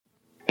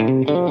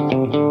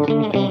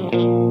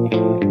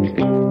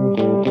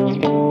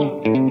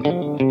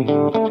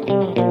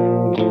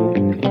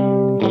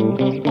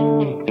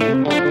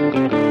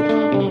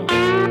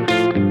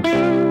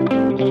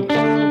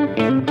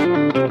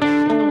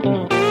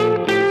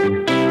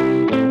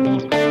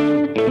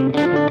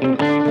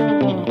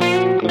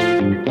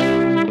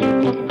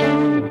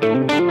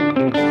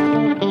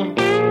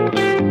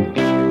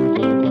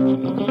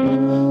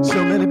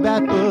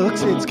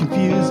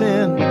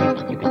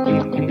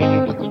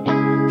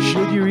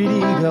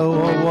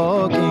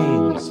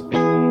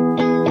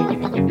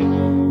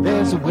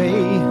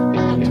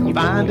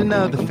find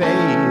another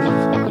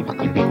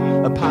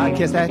fave. A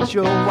podcast that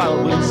your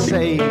wallet will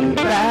save.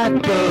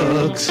 Bad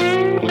books.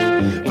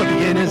 For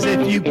beginners,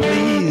 if you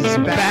please.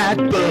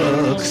 Bad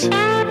books.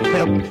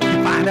 Help you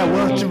find out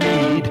what to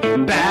read.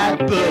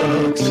 Bad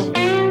books.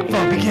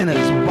 For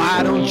beginners,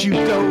 why don't you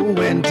go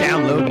and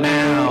download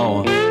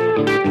now?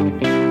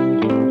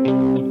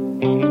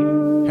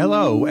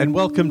 Hello, and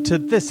welcome to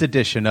this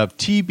edition of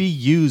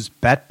TBU's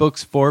Bat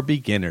Books for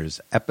Beginners,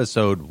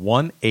 episode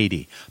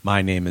 180.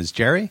 My name is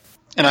Jerry.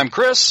 And I'm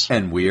Chris.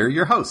 And we're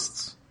your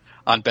hosts.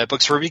 On Bat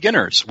Books for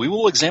Beginners, we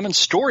will examine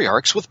story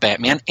arcs with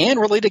Batman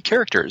and related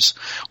characters.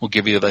 We'll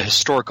give you the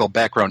historical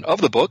background of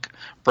the book,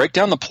 break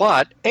down the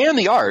plot and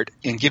the art,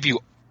 and give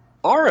you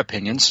our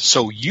opinions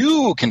so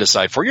you can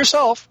decide for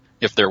yourself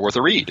if they're worth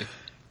a read.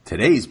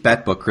 Today's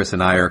Bat Book Chris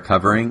and I are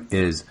covering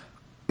is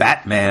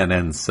Batman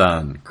and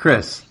Son.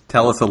 Chris,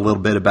 tell us a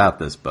little bit about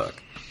this book.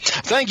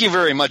 Thank you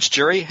very much,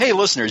 Jerry. Hey,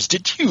 listeners,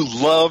 did you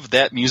love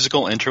that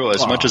musical intro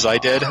as much as I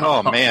did?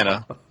 Oh,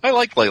 man. I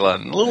like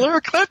Layla. A little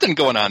Eric Clapton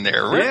going on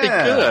there. Really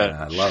good.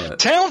 I love it.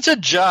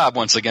 Talented job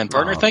once again,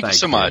 partner. Thank you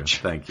so much.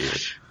 Thank you.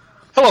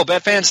 Hello,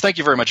 Bat fans. Thank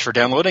you very much for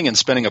downloading and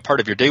spending a part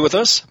of your day with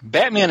us.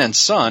 Batman and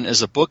Son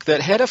is a book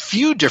that had a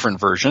few different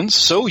versions,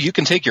 so you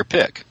can take your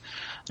pick.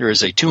 There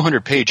is a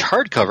 200-page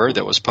hardcover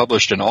that was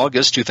published in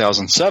August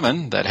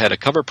 2007 that had a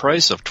cover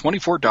price of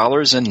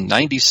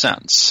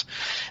 $24.90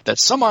 that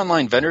some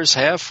online vendors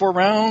have for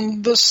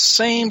around the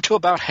same to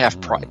about half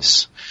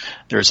price.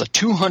 There's a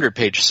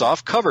 200-page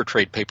soft cover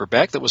trade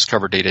paperback that was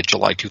cover dated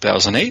July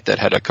 2008 that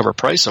had a cover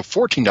price of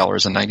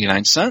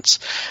 $14.99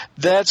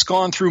 that's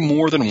gone through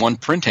more than one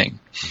printing.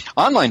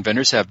 Online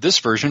vendors have this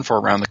version for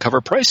around the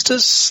cover price to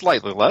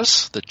slightly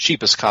less. The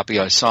cheapest copy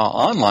I saw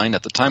online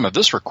at the time of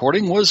this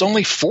recording was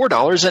only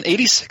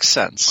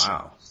 $4.86.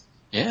 Wow.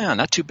 Yeah,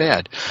 not too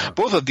bad.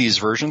 Both of these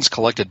versions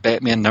collected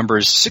Batman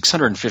numbers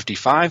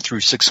 655 through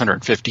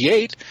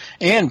 658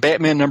 and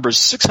Batman numbers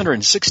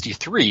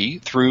 663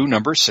 through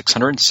number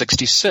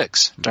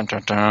 666. Dun,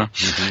 dun, dun.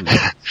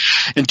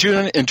 Mm-hmm. In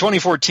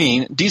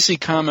 2014, DC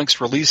Comics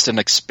released an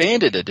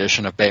expanded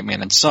edition of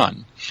Batman and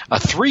Son, a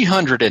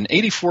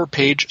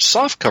 384-page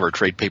softcover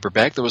trade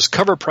paperback that was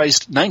cover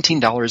priced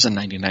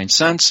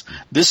 $19.99.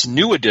 This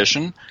new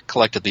edition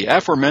collected the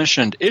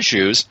aforementioned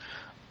issues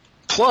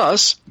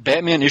plus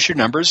Batman issue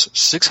numbers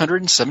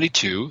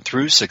 672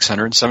 through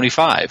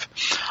 675.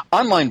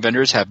 Online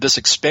vendors have this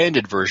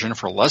expanded version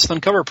for less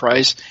than cover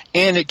price,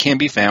 and it can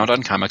be found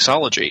on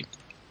Comixology.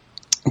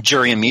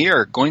 Jerry and me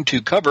are going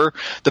to cover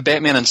the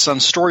Batman and Son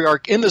story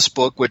arc in this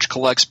book, which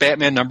collects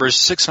Batman numbers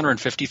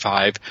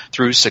 655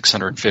 through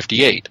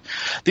 658.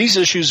 These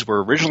issues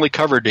were originally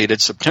cover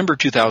dated September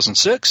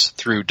 2006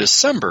 through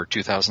December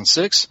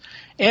 2006,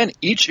 and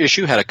each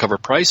issue had a cover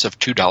price of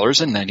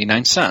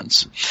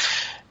 $2.99.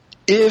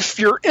 If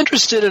you're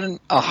interested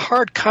in a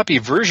hard copy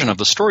version of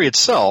the story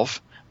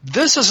itself,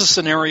 this is a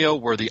scenario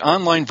where the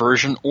online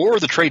version or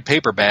the trade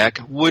paperback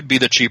would be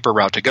the cheaper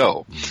route to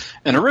go.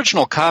 An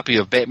original copy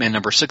of Batman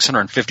number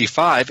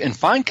 655 in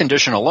fine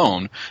condition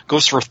alone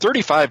goes for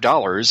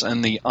 $35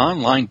 in the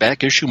online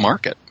back issue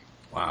market.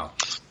 Wow.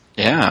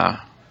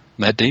 Yeah.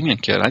 Matt Damien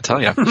kid, I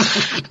tell you.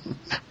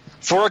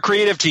 For our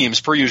creative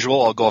teams, per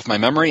usual, I'll go off my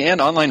memory and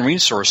online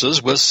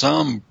resources with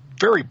some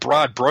very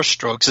broad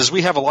brushstrokes, as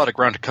we have a lot of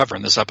ground to cover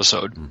in this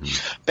episode. Mm-hmm.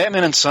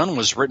 Batman and Son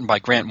was written by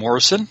Grant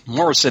Morrison.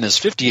 Morrison is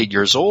 58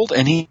 years old,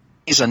 and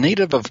he's a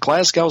native of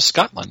Glasgow,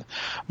 Scotland.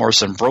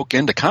 Morrison broke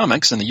into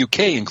comics in the UK,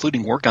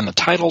 including work on the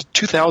title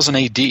 2000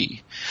 AD.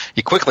 He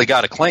quickly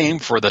got acclaim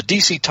for the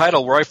DC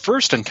title where I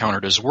first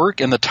encountered his work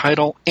in the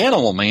title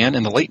Animal Man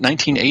in the late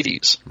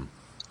 1980s.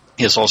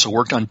 He has also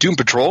worked on Doom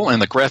Patrol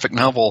and the graphic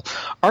novel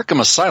Arkham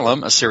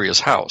Asylum, A Serious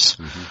House.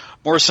 Mm-hmm.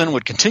 Morrison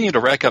would continue to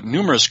rack up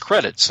numerous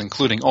credits,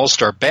 including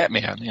All-Star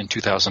Batman in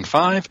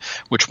 2005,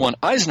 which won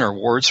Eisner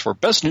Awards for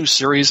Best New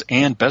Series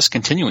and Best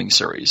Continuing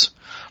Series.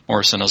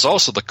 Morrison is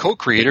also the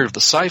co-creator of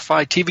the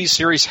sci-fi TV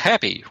series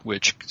Happy,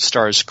 which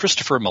stars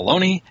Christopher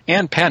Maloney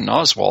and Patton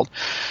Oswalt,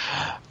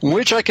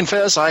 which I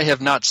confess I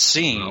have not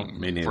seen. No,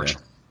 me neither.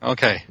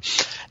 Okay.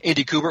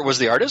 Andy Kubert was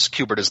the artist.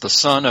 Kubert is the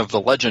son of the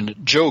legend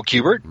Joe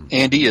Kubert.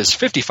 Andy is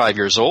 55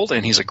 years old,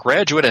 and he's a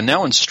graduate and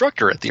now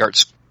instructor at the art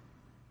school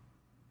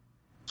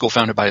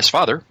founded by his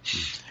father.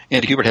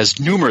 Andy Kubert has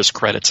numerous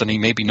credits, and he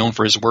may be known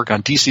for his work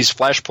on DC's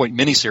Flashpoint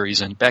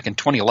miniseries back in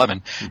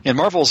 2011 and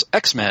Marvel's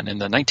X-Men in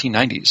the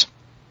 1990s.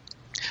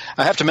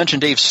 I have to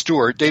mention Dave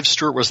Stewart. Dave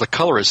Stewart was the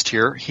colorist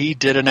here. He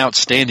did an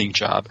outstanding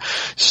job.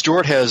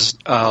 Stewart has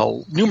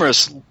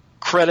numerous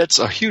credits,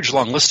 a huge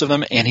long list of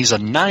them, and he's a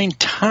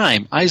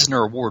 9-time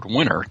Eisner Award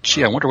winner.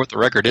 Gee, I wonder what the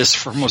record is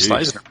for most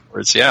Eisner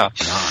Awards. Yeah.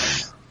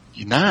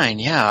 9,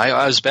 yeah.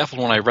 I was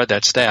baffled when I read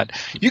that stat.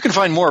 You can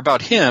find more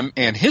about him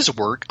and his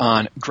work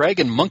on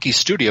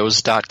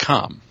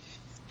DragonMonkeyStudios.com.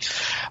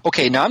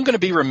 Okay, now I'm going to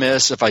be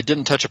remiss if I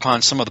didn't touch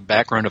upon some of the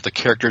background of the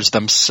characters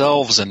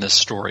themselves in this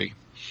story.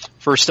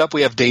 First up,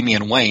 we have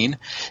Damian Wayne.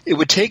 It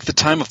would take the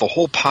time of the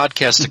whole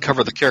podcast to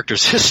cover the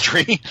character's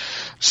history.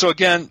 So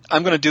again,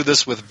 I'm going to do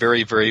this with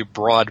very, very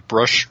broad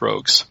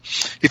brushstrokes.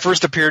 He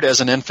first appeared as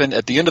an infant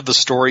at the end of the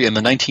story in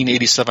the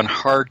 1987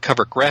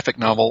 hardcover graphic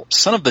novel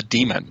Son of the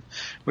Demon,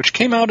 which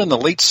came out in the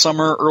late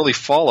summer, early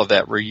fall of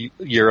that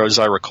year, as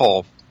I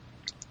recall.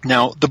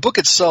 Now, the book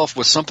itself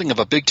was something of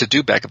a big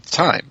to-do back at the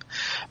time.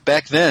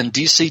 Back then,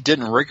 DC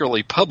didn't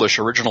regularly publish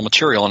original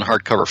material in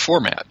hardcover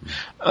format,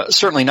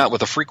 certainly not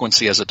with the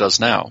frequency as it does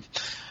now.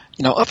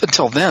 Up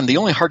until then, the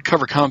only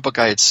hardcover comic book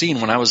I had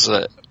seen when I was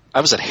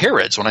at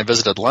Harrods when I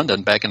visited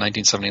London back in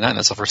 1979.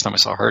 That's the first time I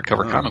saw a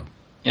hardcover comic.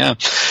 Yeah.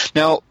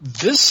 Now,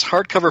 this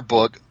hardcover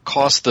book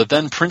cost the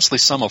then princely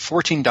sum of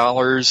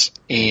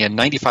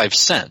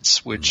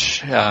 $14.95, which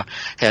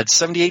had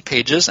 78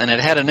 pages, and it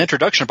had an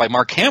introduction by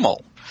Mark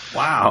Hamill.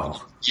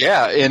 Wow.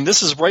 Yeah, and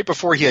this is right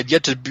before he had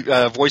yet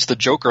to voice the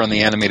Joker on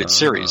the animated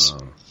series.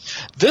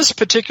 This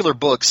particular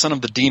book, Son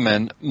of the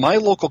Demon, my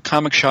local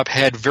comic shop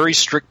had very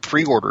strict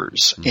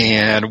pre-orders,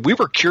 and we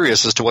were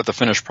curious as to what the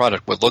finished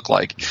product would look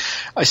like.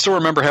 I still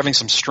remember having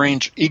some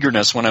strange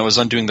eagerness when I was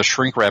undoing the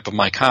shrink wrap of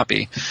my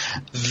copy.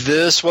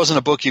 This wasn't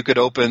a book you could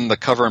open the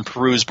cover and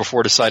peruse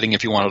before deciding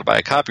if you wanted to buy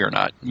a copy or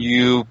not.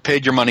 You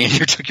paid your money and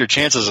you took your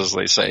chances, as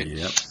they say.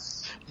 Yep.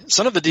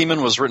 Son of the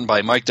Demon was written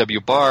by Mike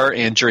W. Barr,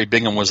 and Jerry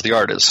Bingham was the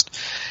artist.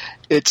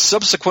 It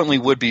subsequently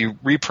would be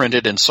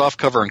reprinted in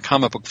softcover and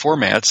comic book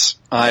formats.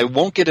 I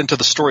won't get into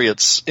the story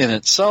in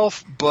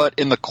itself, but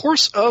in the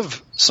course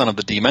of Son of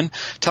the Demon,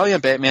 Talia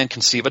and Batman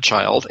conceive a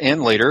child,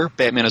 and later,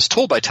 Batman is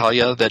told by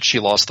Talia that she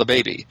lost the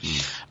baby.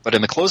 But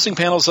in the closing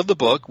panels of the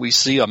book, we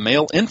see a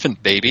male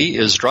infant baby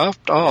is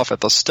dropped off at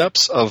the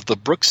steps of the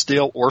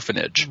Brooksdale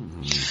Orphanage.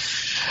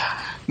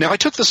 Now, I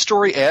took the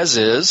story as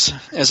is,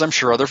 as I'm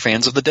sure other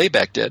fans of the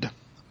Dayback did.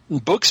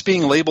 Books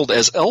being labeled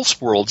as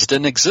Elseworlds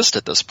didn't exist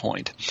at this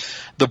point.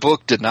 The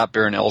book did not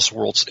bear an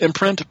Elseworlds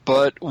imprint,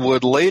 but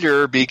would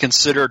later be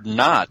considered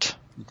not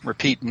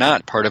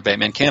part of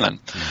Batman canon.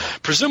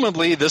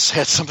 Presumably, this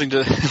came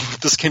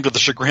to the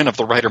chagrin of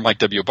the writer Mike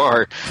W.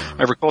 Barr.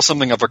 I recall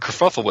something of a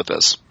kerfuffle with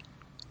this.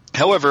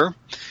 However,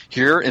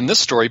 here in this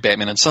story,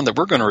 Batman and Son, that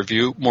we're going to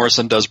review,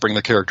 Morrison does bring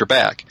the character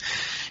back.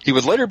 He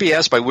would later be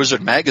asked by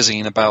Wizard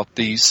Magazine about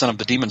the Son of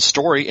the Demon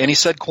story, and he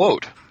said,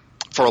 quote,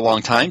 "For a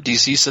long time,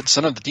 DC said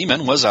Son of the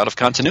Demon was out of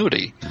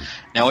continuity.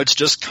 Now it's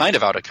just kind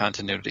of out of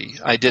continuity.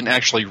 I didn't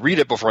actually read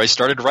it before I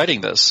started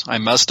writing this. I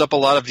messed up a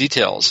lot of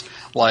details,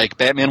 like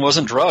Batman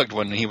wasn't drugged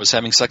when he was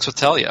having sex with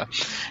Talia,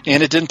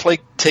 and it didn't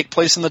take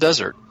place in the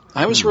desert.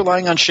 I was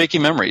relying on shaky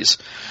memories.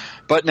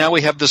 But now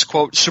we have this,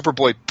 quote,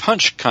 Superboy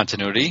Punch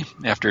continuity,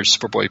 after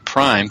Superboy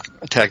Prime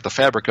attacked the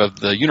fabric of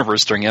the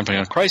universe during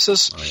Infinite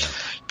Crisis. Oh, yeah.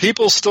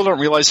 People still don't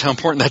realize how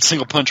important that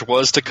single punch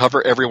was to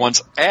cover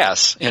everyone's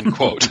ass," end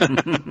quote.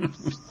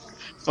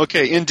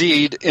 Okay,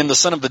 indeed, in The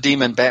Son of the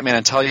Demon, Batman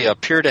and Talia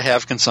appear to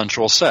have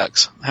consensual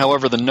sex.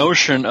 However, the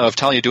notion of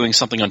Talia doing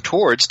something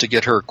untowards to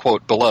get her,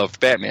 quote, beloved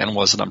Batman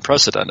wasn't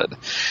unprecedented.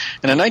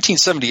 In a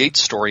 1978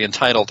 story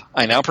entitled,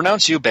 I Now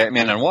Pronounce You,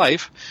 Batman and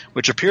Wife,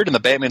 which appeared in the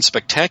Batman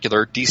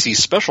Spectacular DC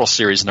Special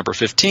Series number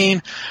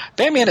 15,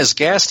 Batman is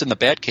gassed in the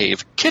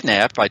Batcave,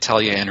 kidnapped by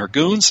Talia and her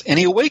goons, and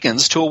he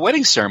awakens to a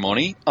wedding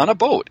ceremony on a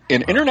boat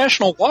in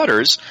international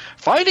waters,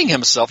 finding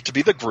himself to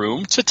be the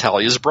groom to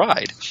Talia's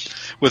bride,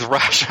 with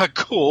Ra's al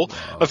Ghul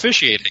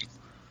officiating.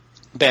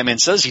 Batman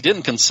says he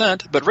didn't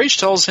consent, but Ra's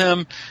tells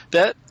him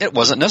that it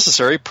wasn't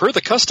necessary per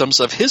the customs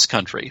of his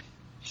country.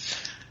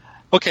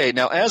 Okay,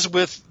 now as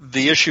with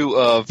the issue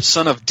of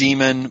Son of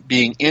Demon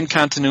being in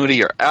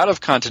continuity or out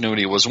of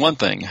continuity was one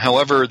thing.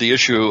 However, the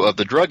issue of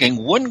the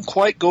drugging wouldn't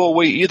quite go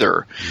away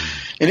either.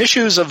 In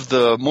issues of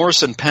the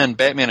Morrison pen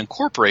Batman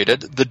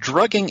Incorporated, the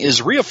drugging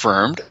is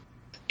reaffirmed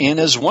and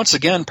is once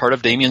again part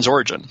of Damian's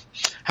origin.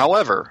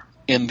 However,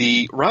 in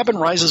the Robin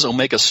Rises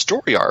Omega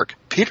story arc,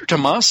 Peter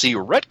Tomasi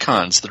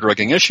retcons the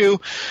drugging issue.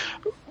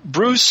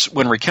 Bruce,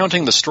 when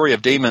recounting the story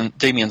of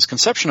Damian's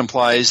conception,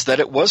 implies that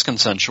it was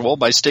consensual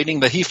by stating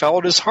that he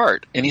followed his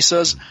heart, and he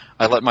says,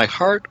 I let my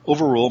heart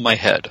overrule my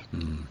head.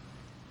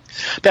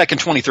 Back in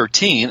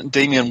 2013,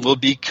 Damian will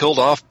be killed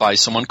off by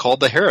someone called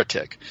the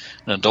Heretic,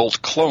 an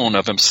adult clone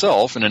of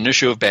himself in an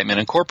issue of Batman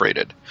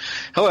Incorporated.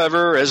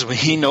 However, as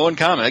we know in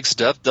comics,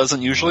 death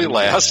doesn't usually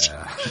last.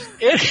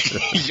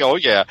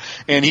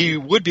 And he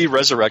would be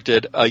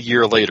resurrected a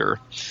year later.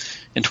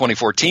 In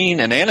 2014,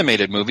 an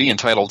animated movie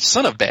entitled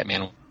Son of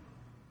Batman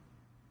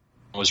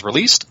was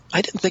released. I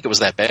didn't think it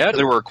was that bad.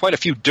 There were quite a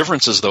few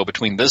differences, though,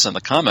 between this and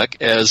the comic,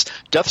 as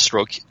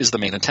Deathstroke is the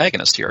main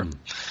antagonist here.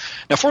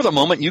 Now, for the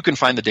moment, you can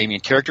find the Damian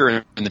character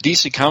in the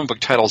DC comic book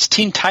titles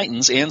Teen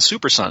Titans and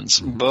Super Sons,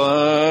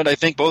 but I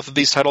think both of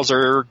these titles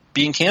are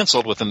being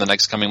canceled within the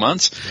next coming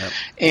months,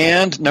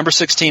 and number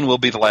 16 will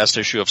be the last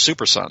issue of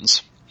Super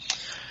Sons.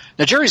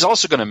 Now, Jerry's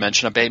also going to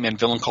mention a Batman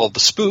villain called the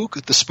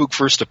Spook. The Spook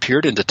first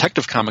appeared in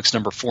Detective Comics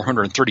number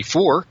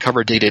 434,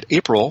 cover dated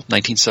April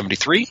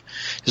 1973.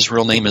 His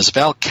real name is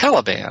Val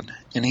Caliban,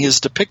 and he is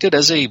depicted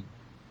as a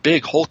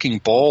big, hulking,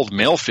 bald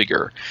male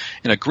figure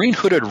in a green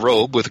hooded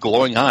robe with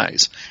glowing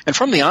eyes. And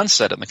from the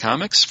onset in the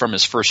comics, from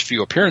his first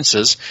few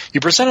appearances, he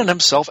presented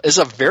himself as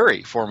a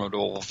very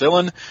formidable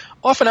villain,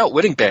 often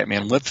outwitting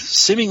Batman with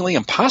seemingly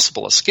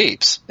impossible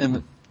escapes.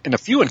 And in a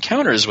few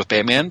encounters with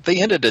Batman,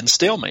 they ended in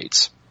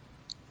stalemates.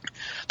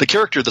 The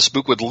character of the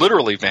Spook would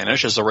literally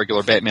vanish as a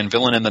regular Batman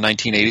villain in the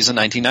 1980s and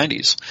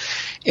 1990s.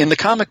 In the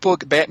comic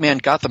book Batman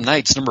Gotham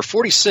Knights number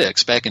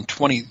 46 back in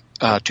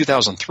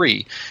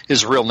 2003,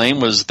 his real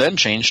name was then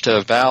changed to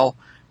Val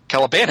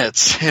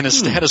Calabanitz, and his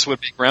status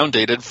would be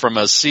ground-dated from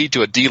a C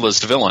to a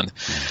D-list villain.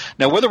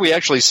 Now, whether we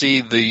actually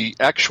see the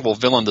actual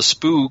villain, the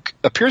Spook,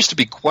 appears to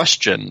be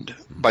questioned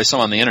by some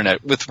on the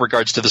internet with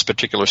regards to this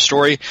particular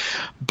story,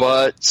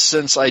 but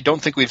since I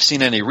don't think we've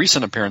seen any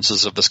recent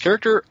appearances of this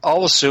character,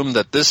 I'll assume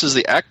that this is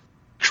the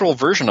actual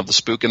version of the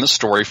Spook in the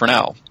story for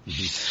now.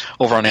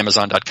 Over on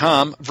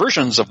Amazon.com,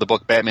 versions of the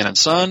book Batman and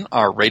Son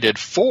are rated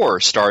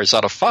 4 stars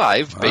out of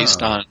 5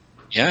 based on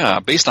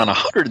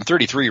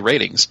 133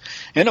 ratings.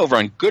 And over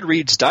on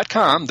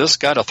Goodreads.com, this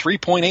got a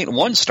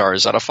 3.81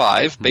 stars out of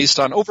 5 based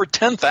on over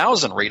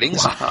 10,000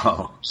 ratings.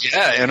 Wow.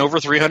 Yeah, and over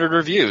 300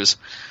 reviews.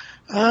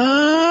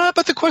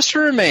 But the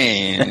question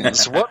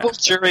remains, what will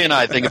Jerry and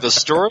I think of this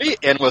story?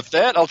 And with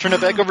that, I'll turn it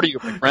back over to you,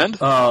 my friend.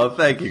 Oh,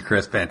 thank you,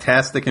 Chris.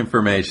 Fantastic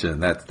information.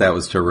 That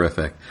was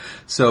terrific.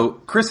 So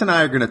Chris and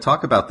I are going to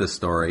talk about this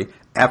story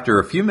after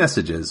a few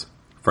messages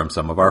from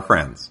some of our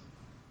friends.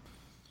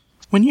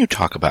 When you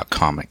talk about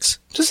comics,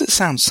 does it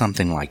sound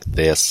something like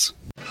this?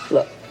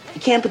 Look,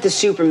 you can't put the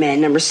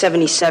Superman number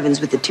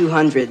 77s with the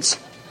 200s.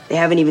 They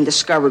haven't even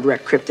discovered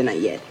Red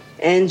Kryptonite yet.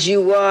 And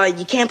you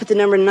can't put the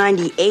number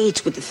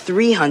 98s with the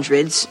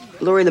 300s.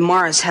 Laurie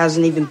Lamaris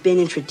hasn't even been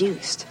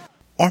introduced.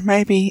 Or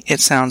maybe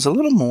it sounds a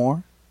little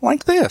more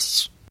like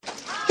this.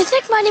 You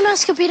think Mighty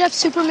Mouse could beat up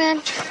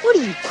Superman? What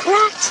are you,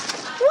 cracked?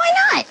 Why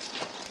not?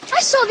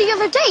 I saw the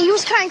other day he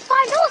was carrying 5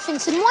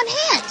 elephants in one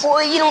hand.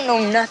 Boy, you don't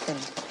know nothing.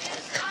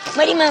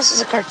 Mighty Mouse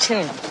is a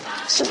cartoon.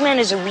 Superman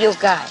is a real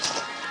guy.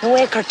 No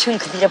way a cartoon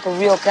could beat up a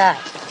real guy.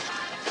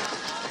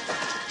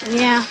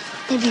 Yeah,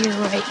 maybe you're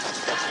right.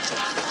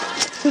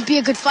 Would be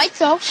a good fight,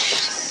 though.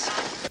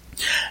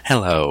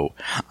 Hello,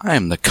 I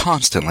am the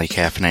constantly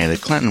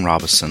caffeinated Clinton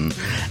Robinson,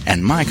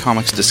 and my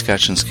comics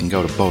discussions can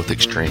go to both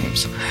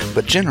extremes,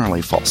 but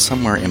generally fall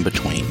somewhere in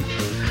between.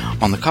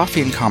 On the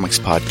Coffee and Comics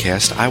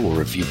podcast, I will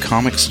review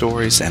comic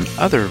stories and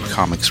other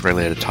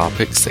comics-related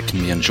topics that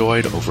can be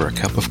enjoyed over a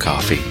cup of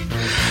coffee.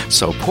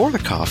 So pour the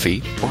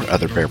coffee, or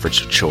other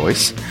beverage of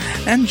choice,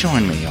 and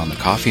join me on the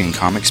Coffee and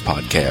Comics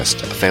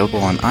podcast, available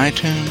on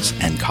iTunes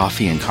and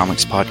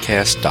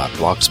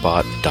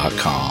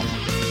coffeeandcomicspodcast.blogspot.com.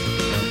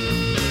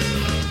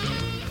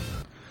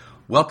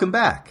 Welcome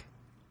back.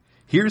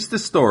 Here's the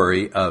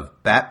story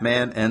of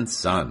Batman and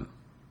Son.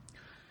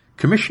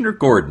 Commissioner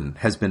Gordon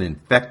has been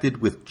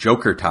infected with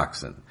Joker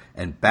toxin,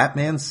 and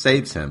Batman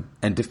saves him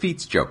and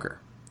defeats Joker.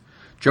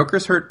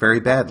 Joker's hurt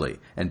very badly,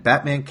 and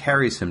Batman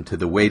carries him to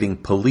the waiting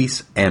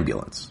police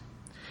ambulance.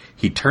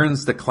 He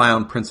turns the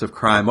clown Prince of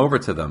Crime over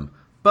to them,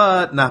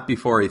 but not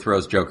before he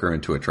throws Joker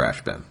into a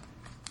trash bin.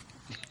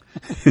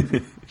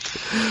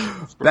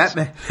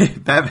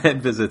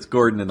 Batman visits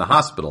Gordon in the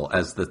hospital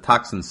as the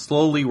toxin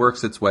slowly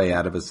works its way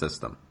out of his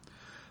system.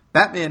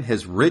 Batman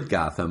has rid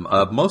Gotham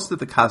of most of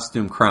the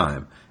costume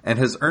crime and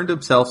has earned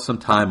himself some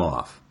time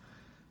off.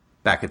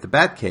 Back at the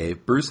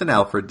Batcave, Bruce and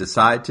Alfred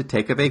decide to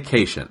take a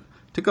vacation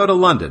to go to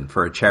London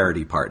for a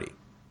charity party.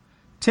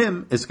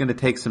 Tim is going to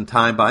take some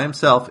time by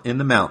himself in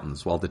the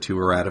mountains while the two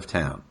are out of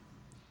town.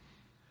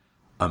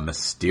 A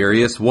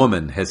mysterious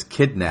woman has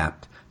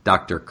kidnapped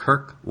Dr.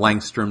 Kirk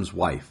Langstrom's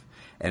wife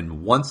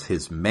and wants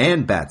his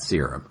Man-Bat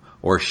serum,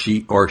 or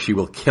she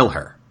will kill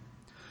her.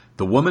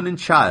 The woman and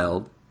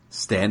child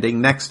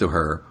standing next to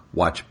her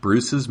watch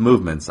Bruce's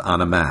movements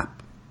on a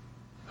map.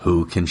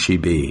 Who can she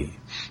be?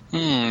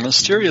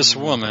 Mysterious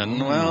woman.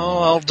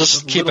 Well, I'll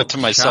just keep it to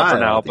myself for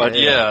now, but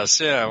yes,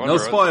 yeah. No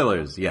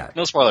spoilers yet.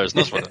 No spoilers,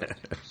 no spoilers.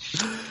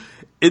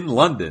 In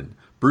London,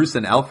 Bruce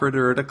and Alfred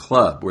are at a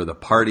club where the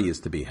party is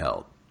to be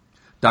held.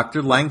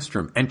 Dr.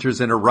 Langstrom enters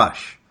in a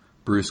rush.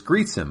 Bruce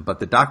greets him, but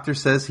the doctor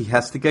says he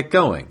has to get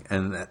going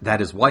and that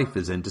his wife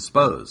is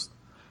indisposed.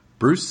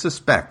 Bruce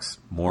suspects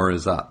more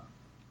is up.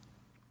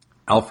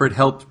 Alfred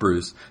helps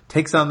Bruce,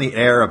 takes on the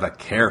air of a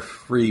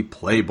carefree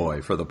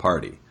playboy for the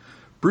party.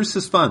 Bruce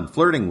has fun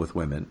flirting with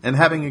women and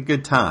having a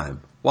good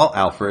time, while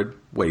Alfred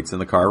waits in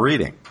the car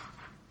reading.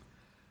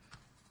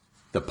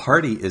 The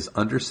party is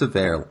under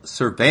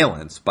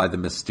surveillance by the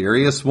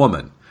mysterious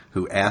woman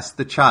who asks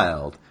the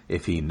child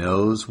if he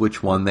knows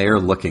which one they are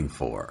looking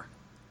for.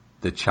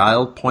 The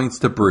child points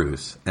to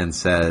Bruce and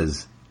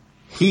says,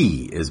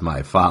 "He is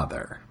my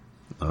father."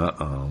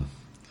 Uh-oh.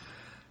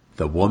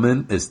 The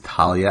woman is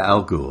Talia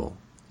al Ghul,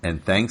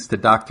 and thanks to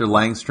Dr.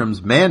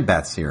 Langstrom's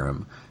Man-Bat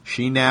serum,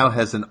 she now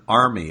has an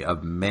army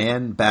of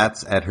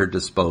Man-Bats at her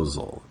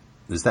disposal.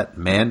 Is that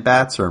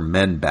Man-Bats or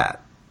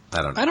Men-Bat?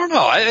 I don't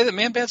know.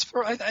 Man-Bats.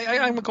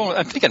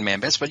 I'm thinking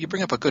Man-Bats, but you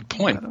bring up a good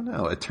point. I don't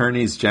know.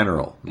 Attorneys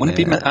General. Wouldn't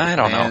it be? I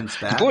don't know.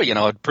 Boy,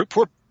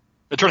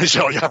 Attorney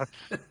General, yeah.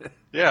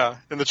 Yeah,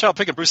 and the child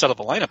picking Bruce out of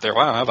the lineup there.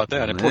 Wow, how about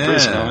that? And poor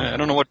Bruce, I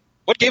don't know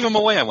what gave him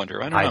away, I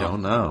wonder. I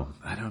don't know.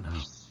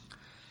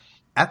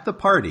 At the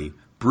party,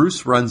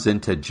 Bruce runs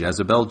into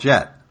Jezebel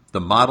Jet,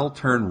 the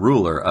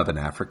model-turned-ruler of an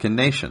African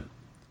nation.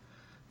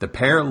 The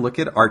pair look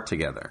at art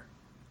together.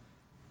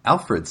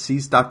 Alfred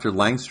sees Dr.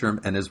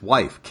 Langstrom and his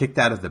wife kicked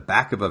out of the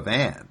back of a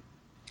van.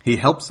 He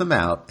helps them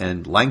out,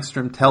 and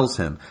Langstrom tells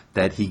him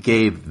that he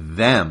gave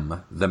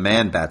them the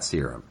Man-Bat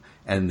serum,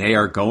 and they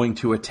are going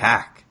to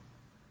attack.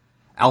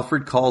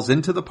 Alfred calls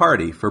into the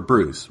party for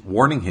Bruce,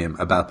 warning him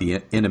about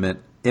the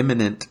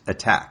imminent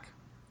attack.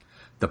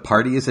 The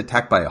party is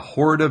attacked by a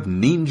horde of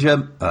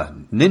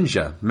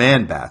ninja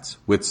Man-Bats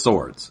with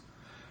swords.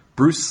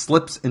 Bruce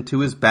slips into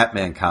his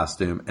Batman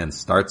costume and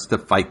starts to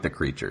fight the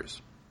creatures.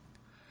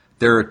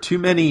 There are too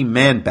many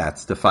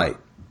Man-Bats to fight.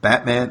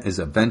 Batman is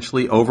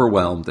eventually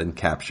overwhelmed and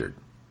captured.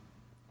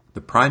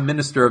 The Prime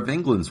Minister of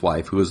England's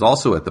wife, who is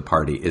also at the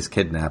party, is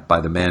kidnapped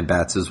by the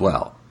Man-Bats as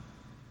well.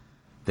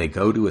 They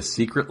go to a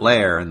secret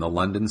lair in the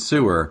London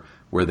sewer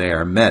where they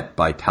are met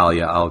by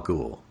Talia al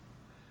Ghul.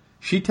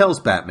 She tells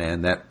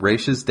Batman that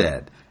Ra's is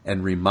dead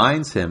and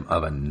reminds him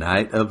of a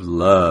night of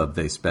love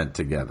they spent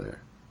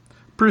together.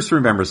 Bruce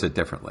remembers it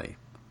differently,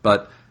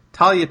 but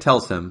Talia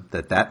tells him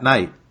that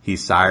night he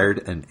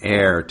sired an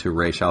heir to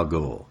Ra's al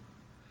Ghul.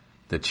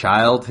 The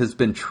child has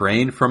been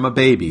trained from a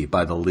baby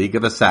by the League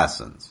of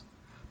Assassins,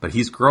 but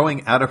he's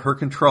growing out of her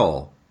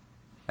control,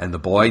 and the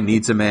boy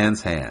needs a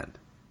man's hand,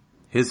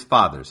 his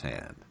father's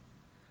hand.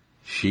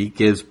 She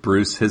gives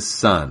Bruce his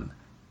son,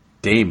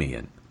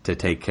 Damian, to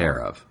take care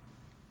of.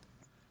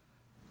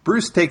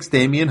 Bruce takes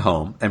Damian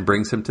home and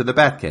brings him to the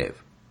Batcave.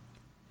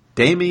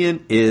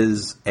 Damian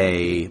is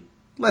a,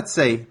 let's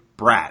say,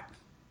 brat.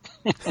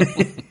 I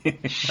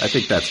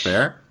think that's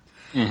fair.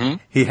 Mm-hmm.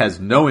 He has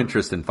no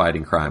interest in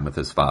fighting crime with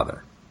his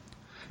father.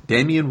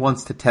 Damian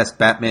wants to test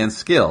Batman's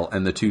skill,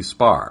 and the two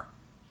spar.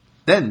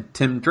 Then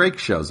Tim Drake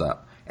shows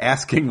up,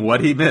 asking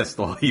what he missed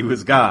while he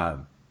was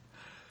gone.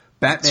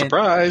 Batman,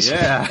 surprise!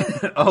 Yeah.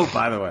 Oh,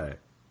 by the way.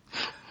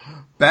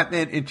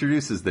 Batman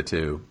introduces the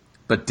two,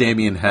 but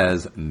Damian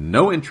has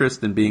no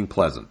interest in being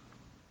pleasant.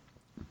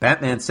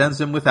 Batman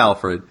sends him with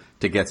Alfred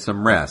to get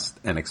some rest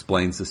and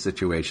explains the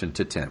situation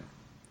to Tim.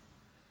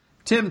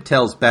 Tim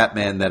tells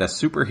Batman that a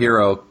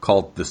superhero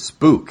called the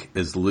Spook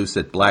is loose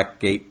at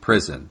Blackgate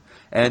Prison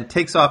and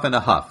takes off in a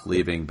huff,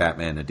 leaving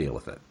Batman to deal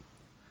with it.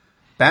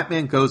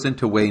 Batman goes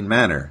into Wayne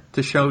Manor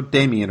to show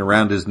Damian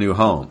around his new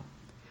home.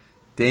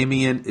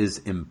 Damian is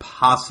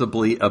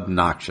impossibly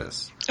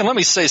obnoxious. And let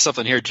me say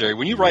something here, Jerry.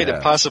 When you write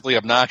impossibly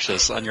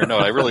obnoxious on your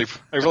note, I really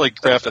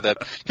crafted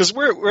that. Because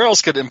where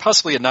else could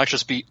impossibly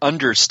obnoxious be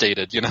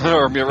understated, you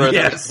know?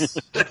 Yes.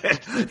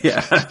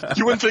 Yeah.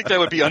 You wouldn't think that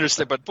would be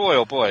understated, but boy,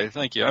 oh boy,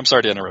 thank you. I'm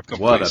sorry to interrupt.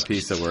 What a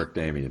piece of work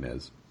Damian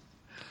is.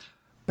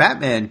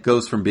 Batman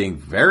goes from being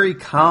very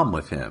calm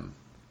with him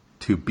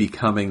to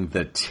becoming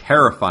the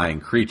terrifying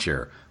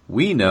creature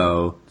we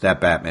know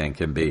that Batman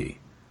can be.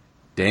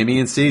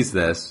 Damian sees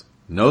this,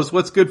 knows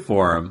what's good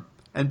for him,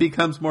 and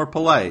becomes more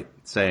polite,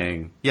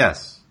 saying,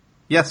 yes,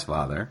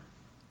 father.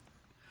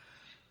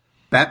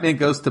 Batman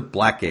goes to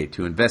Blackgate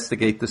to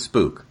investigate the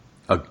Spook,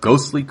 a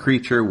ghostly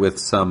creature with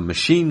some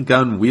machine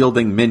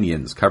gun-wielding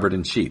minions covered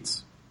in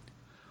sheets.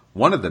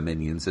 One of the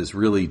minions is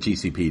really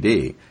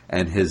GCPD,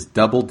 and his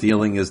double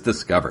dealing is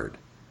discovered.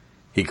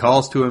 He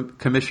calls to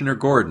Commissioner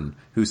Gordon,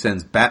 who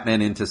sends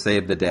Batman in to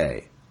save the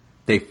day.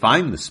 They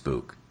find the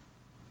Spook,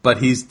 but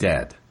he's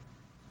dead,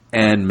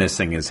 and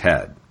missing his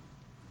head.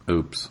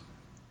 Oops.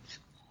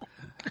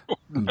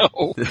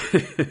 No.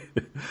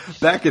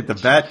 Back at the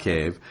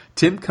Batcave,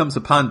 Tim comes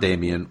upon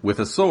Damian with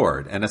a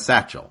sword and a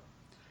satchel.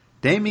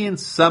 Damian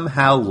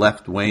somehow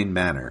left Wayne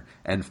Manor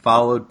and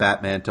followed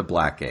Batman to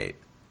Blackgate.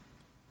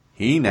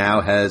 He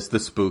now has the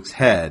Spook's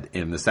head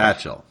in the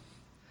satchel.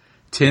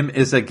 Tim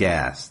is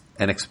aghast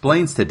and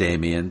explains to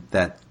Damian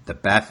that the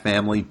Bat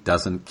family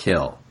doesn't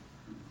kill.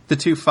 The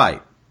two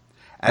fight.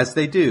 As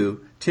they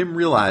do, Tim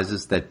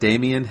realizes that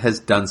Damian has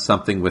done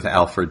something with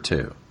Alfred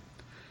too.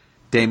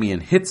 Damian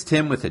hits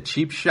Tim with a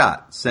cheap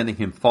shot, sending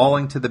him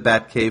falling to the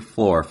Batcave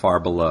floor far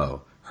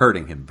below,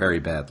 hurting him very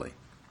badly.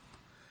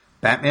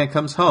 Batman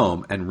comes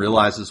home and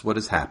realizes what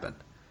has happened.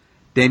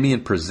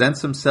 Damian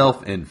presents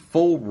himself in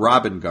full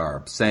Robin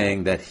garb,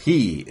 saying that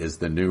he is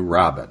the new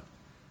Robin.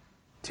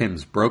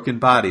 Tim's broken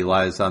body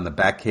lies on the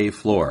Batcave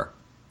floor.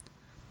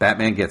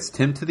 Batman gets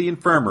Tim to the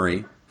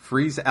infirmary,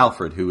 frees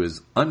Alfred, who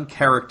is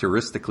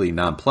uncharacteristically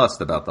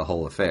nonplussed about the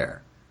whole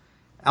affair.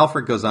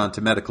 Alfred goes on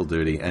to medical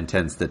duty and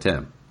tends to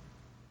Tim.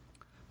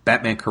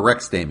 Batman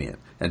corrects Damian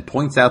and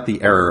points out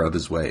the error of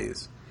his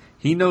ways.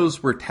 He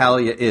knows where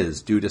Talia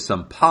is due to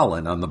some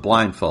pollen on the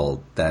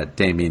blindfold that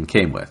Damian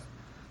came with.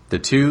 The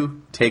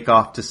two take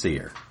off to see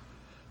her.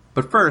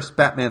 But first,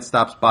 Batman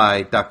stops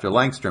by Dr.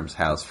 Langstrom's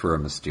house for a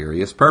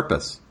mysterious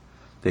purpose.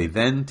 They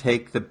then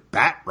take the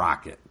Bat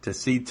Rocket to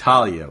see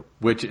Talia,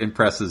 which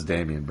impresses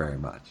Damian very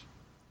much.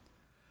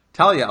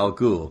 Talia al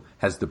Ghul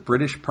has the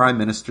British Prime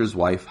Minister's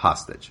wife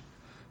hostage.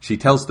 She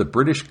tells the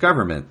British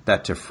government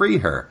that to free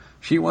her,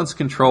 she wants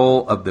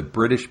control of the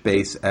British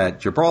base at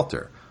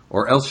Gibraltar,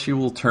 or else she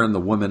will turn the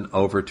woman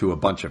over to a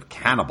bunch of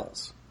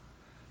cannibals.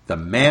 The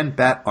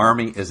Man-Bat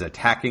army is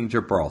attacking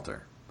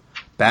Gibraltar.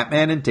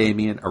 Batman and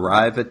Damian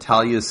arrive at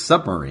Talia's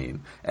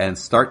submarine and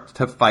start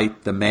to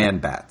fight the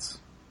Man-Bats.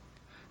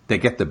 They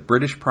get the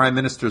British Prime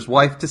Minister's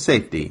wife to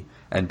safety,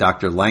 and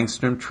Dr.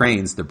 Langstrom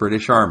trains the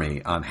British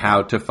Army on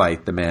how to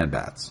fight the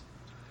Man-Bats.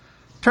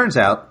 Turns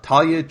out,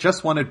 Talia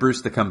just wanted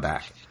Bruce to come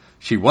back.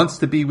 She wants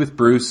to be with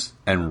Bruce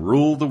and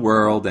rule the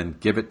world and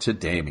give it to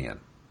Damian.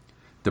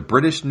 The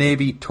British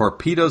Navy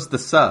torpedoes the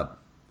sub.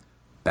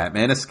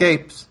 Batman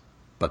escapes,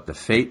 but the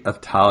fate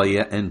of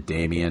Talia and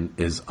Damian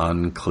is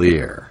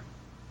unclear.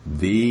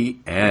 The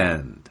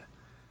end.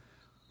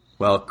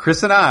 Well,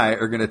 Chris and I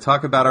are going to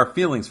talk about our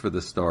feelings for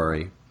this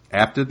story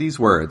after these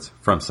words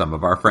from some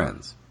of our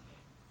friends.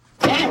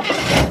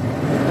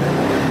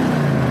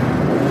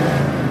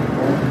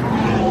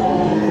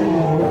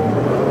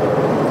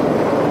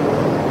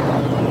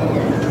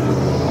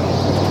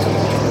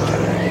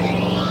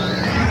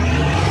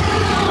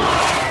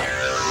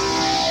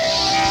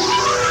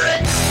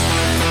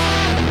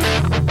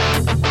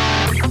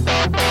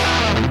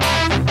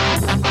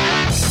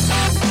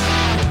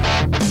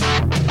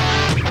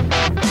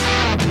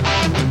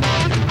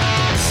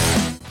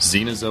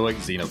 Xenozoic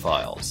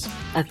Xenophiles.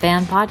 A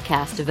fan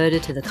podcast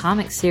devoted to the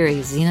comic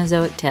series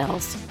Xenozoic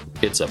Tales.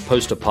 It's a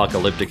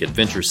post-apocalyptic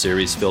adventure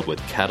series filled with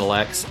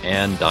Cadillacs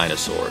and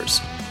dinosaurs.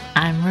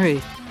 I'm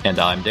Ruth. And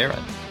I'm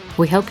Darren.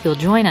 We hope you'll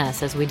join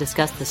us as we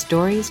discuss the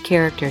stories,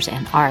 characters,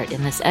 and art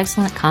in this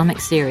excellent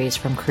comic series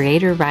from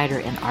creator, writer,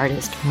 and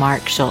artist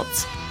Mark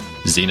Schultz.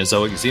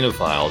 Xenozoic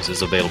Xenophiles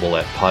is available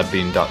at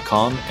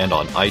podbean.com and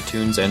on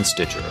iTunes and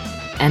Stitcher.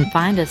 And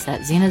find us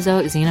at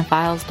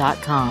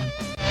xenozoicxenophiles.com.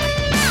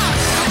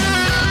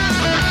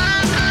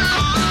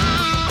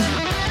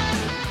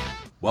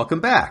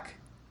 Welcome back.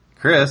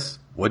 Chris,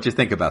 what'd you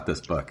think about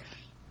this book?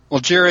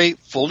 Well, Jerry,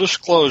 full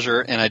disclosure,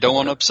 and I don't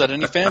want to upset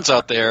any fans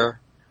out there,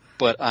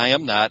 but I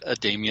am not a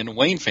Damian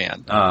Wayne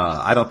fan.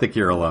 I don't think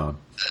you're alone.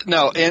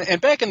 No,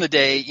 and back in the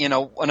day, you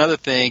know, another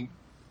thing,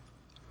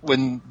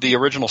 when the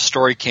original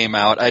story came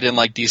out, I didn't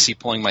like DC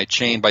pulling my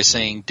chain by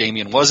saying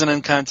Damian wasn't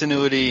in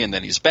continuity, and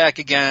then he's back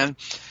again.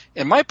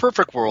 In my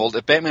perfect world,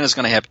 if Batman is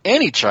going to have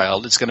any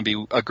child, it's going to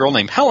be a girl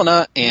named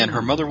Helena, and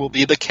her mother will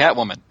be the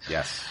Catwoman.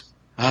 Yes.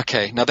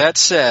 Okay, now that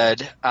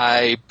said,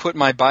 I put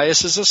my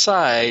biases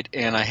aside,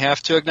 and I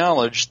have to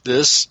acknowledge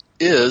this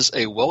is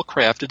a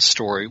well-crafted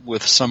story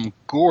with some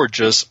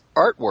gorgeous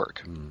artwork.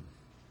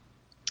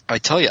 I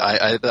tell you,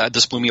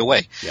 this blew me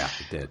away. Yeah,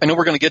 it did. I know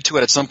we're going to get to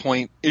it at some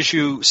point.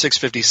 Issue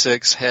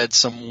 656 had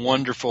some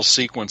wonderful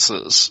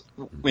sequences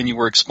when you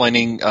were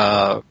explaining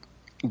the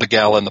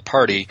gala and the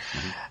party.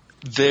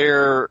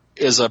 There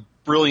is a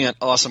brilliant,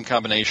 awesome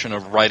combination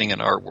of writing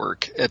and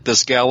artwork. At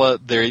this gala,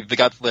 they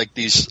got like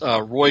these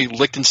Roy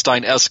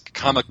Lichtenstein-esque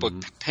comic book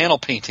panel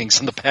paintings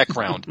in the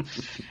background.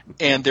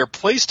 And they're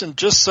placed in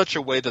just such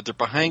a way that they're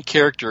behind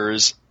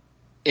characters,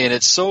 and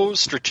it's so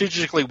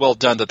strategically well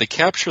done that they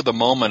capture the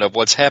moment of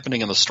what's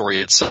happening in the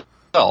story itself.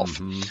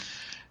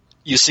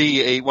 You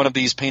see one of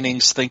these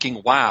paintings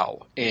thinking,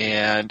 wow,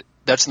 and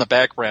that's in the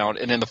background,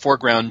 and in the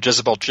foreground,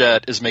 Jezebel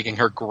Jet is making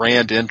her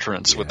grand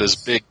entrance with this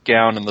big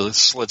gown and the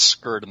slit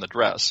skirt and the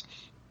dress.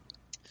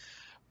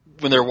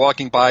 When they're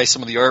walking by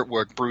some of the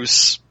artwork,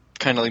 Bruce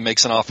kindly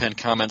makes an offhand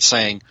comment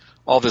saying,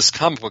 all this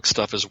comic book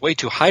stuff is way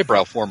too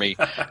highbrow for me.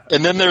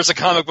 And then there's a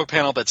comic book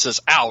panel that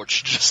says,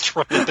 ouch, just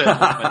right at that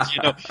moment.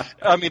 You know,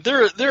 I mean,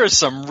 there is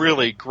some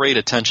really great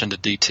attention to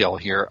detail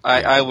here.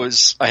 I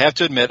have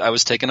to admit, I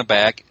was taken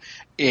aback,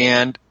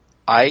 and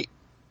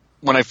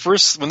when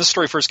this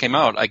story first came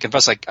out, I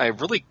confess I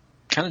really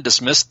kind of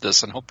dismissed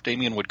this and hoped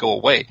Damian would go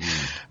away.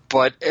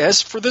 But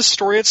as for this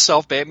story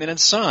itself, Batman and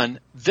Son,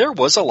 there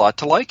was a lot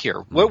to like here.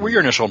 What were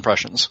your initial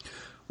impressions?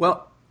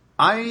 Well,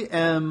 I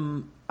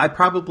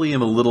probably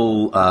am a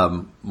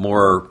little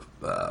more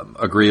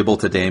agreeable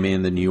to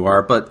Damian than you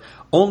are, but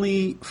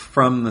only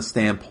from the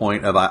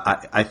standpoint of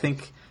I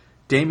think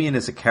Damian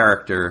as a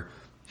character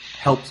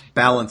helps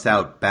balance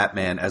out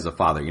Batman as a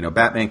father. You know,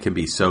 Batman can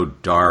be so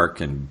dark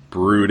and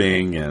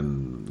brooding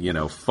and, you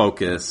know,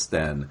 focused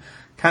and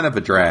kind of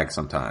a drag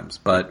sometimes.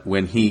 But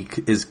when he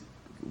is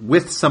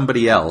with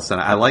somebody else, and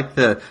I like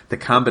the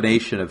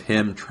combination of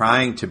him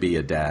trying to be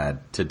a dad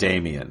to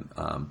Damian,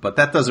 but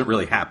that doesn't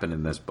really happen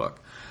in this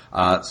book.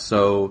 I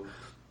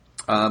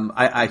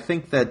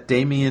think that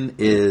Damian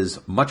is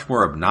much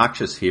more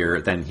obnoxious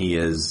here than he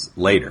is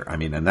later. I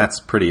mean, and that's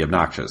pretty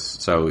obnoxious.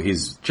 So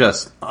he's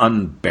just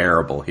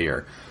unbearable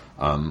here,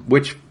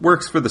 which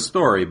works for the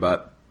story,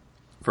 but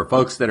for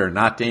folks that are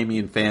not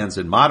Damian fans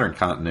in modern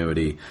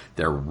continuity,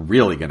 they're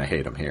really going to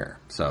hate him here.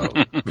 So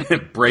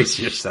brace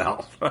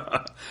yourself.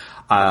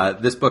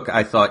 This book,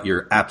 I thought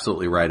you're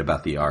absolutely right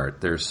about the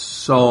art. There's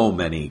so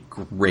many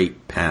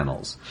great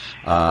panels.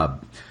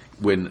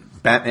 When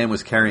Batman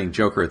was carrying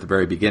Joker at the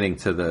very beginning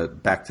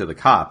back to the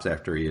cops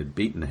after he had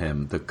beaten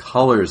him, the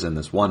colors in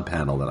this one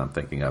panel that I'm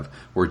thinking of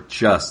were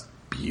just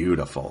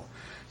beautiful.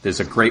 There's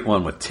a great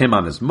one with Tim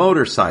on his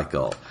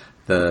motorcycle.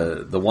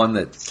 The one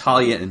that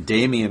Talia and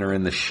Damien are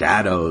in the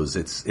shadows.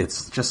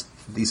 It's just,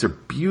 these are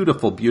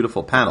beautiful,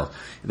 beautiful panels.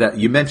 That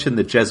you mentioned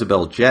the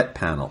Jezebel Jet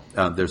panel.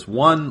 There's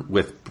one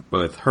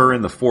with her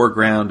in the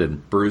foreground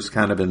and Bruce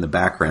kind of in the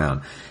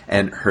background,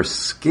 and her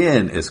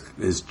skin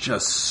is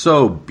just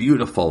so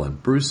beautiful,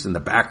 and Bruce in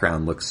the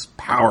background looks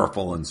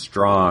powerful and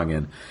strong,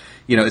 and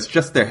it's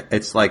just there.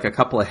 It's like a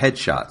couple of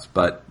headshots,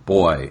 but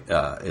boy,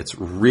 it's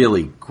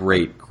really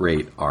great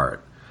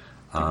art.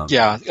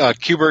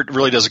 Kubert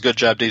really does a good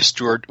job. Dave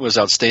Stewart was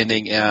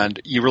outstanding, and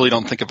you really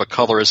don't think of a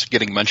colorist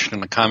getting mentioned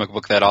in a comic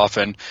book that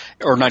often,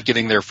 or not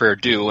getting their fair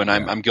due, and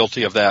I'm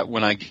guilty of that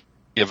when I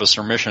give a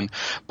submission.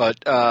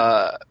 But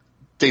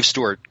Dave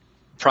Stewart,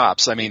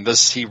 props. I mean,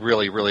 he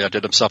really, really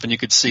outdid himself, and you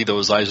could see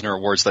those Eisner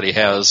Awards that he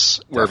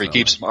has wherever he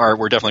keeps them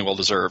were definitely well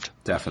deserved.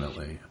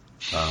 Definitely.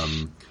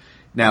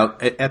 Now,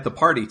 at the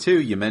party, too,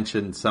 you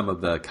mentioned some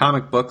of the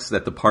comic books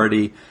at the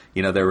party.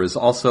 There was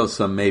also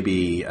some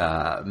maybe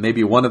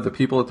one of the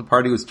people at the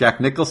party was Jack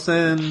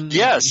Nicholson.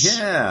 Yes.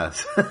 Yeah.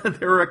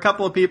 There were a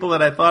couple of people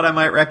that I thought I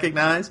might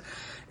recognize.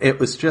 It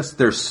was just,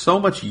 there's so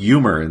much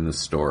humor in the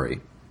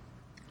story.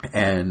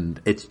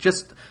 And it's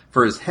just,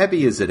 for as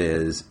heavy as it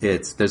is,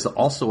 there's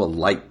also a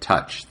light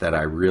touch that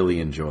I really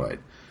enjoyed.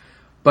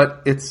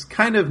 But it's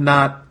kind of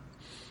not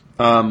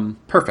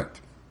perfect.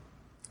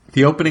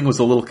 The opening was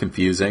a little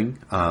confusing.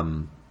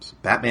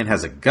 Batman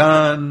has a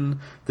gun.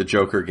 The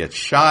Joker gets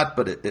shot,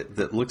 but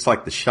it looks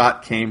like the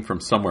shot came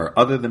from somewhere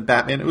other than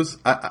Batman.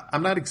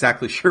 I'm not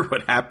exactly sure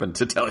what happened,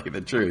 to tell you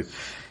the truth.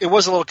 It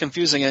was a little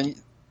confusing, and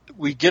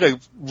we get a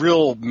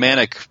real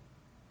manic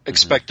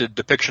expected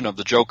depiction of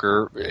the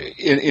Joker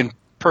in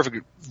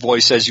perfect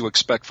voice as you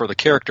expect for the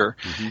character.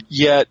 Mm-hmm.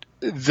 Yet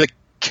the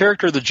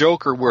character of the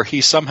Joker, where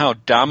he somehow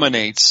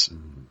dominates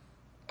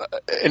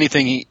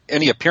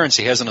any appearance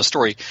he has in a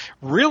story,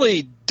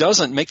 really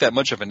doesn't make that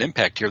much of an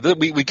impact here.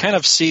 We kind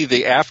of see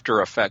the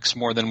after effects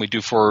more than we do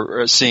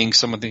for seeing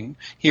something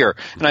here.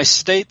 And I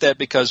state that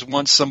because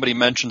once somebody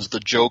mentions the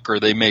Joker,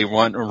 they may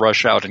want to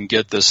rush out and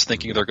get this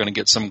thinking they're going to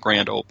get some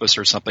grand opus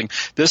or something.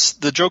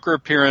 The Joker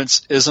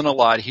appearance isn't a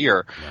lot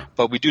here,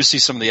 but we do see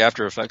some of the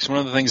after effects. One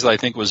of the things that I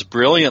think was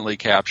brilliantly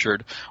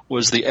captured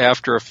was the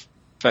after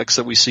effects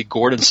that we see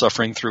Gordon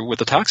suffering through with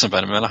the toxin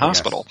venom in a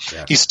hospital.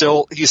 Yes. He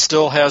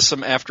still has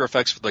some after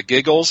effects with the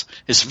giggles.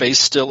 His face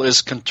still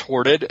is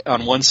contorted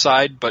on one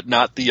side, but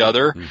not the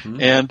other.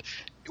 Mm-hmm. And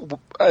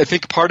I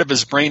think part of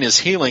his brain is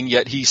healing,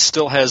 yet he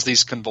still has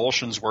these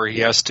convulsions where he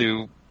has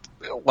the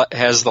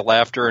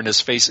laughter, and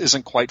his face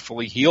isn't quite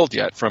fully healed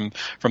yet from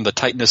the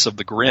tightness of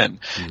the grin.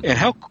 Mm-hmm.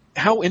 And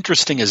how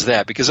interesting is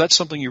that? Because that's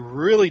something you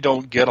really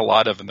don't get a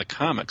lot of in the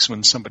comics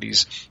when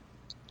somebody's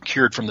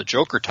cured from the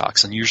Joker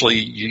toxin. Usually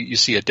you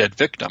see a dead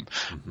victim,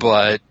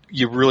 but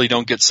you really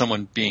don't get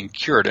someone being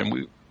cured.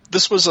 And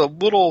this was a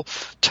little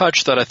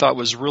touch that I thought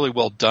was really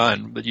well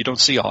done, but you don't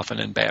see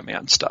often in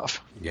Batman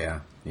stuff.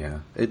 Yeah.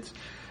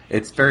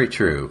 It's very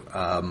true.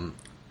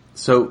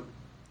 So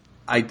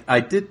I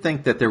did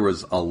think that there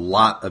was a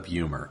lot of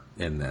humor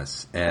in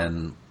this,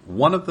 and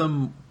one of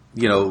them,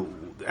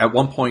 at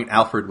one point,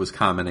 Alfred was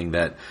commenting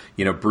that,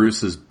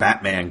 Bruce's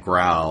Batman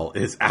growl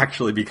is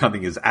actually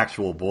becoming his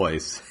actual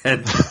voice.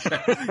 And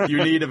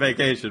you need a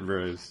vacation,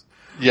 Bruce.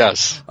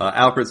 Yes.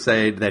 Alfred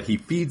said that he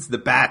feeds the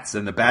bats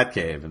in the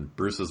Batcave. And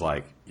Bruce is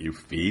like, you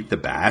feed the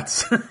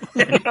bats? And,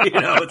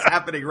 it's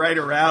happening right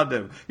around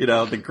him.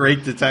 The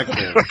great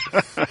detective.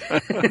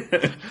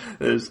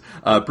 There's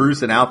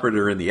Bruce and Alfred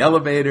are in the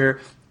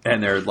elevator.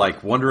 And they're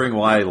like wondering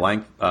why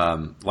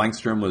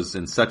Langstrom was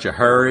in such a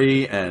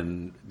hurry,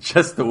 and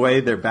just the way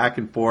they're back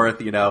and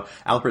forth,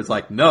 Alfred's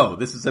like, no,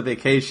 this is a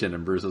vacation.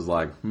 And Bruce is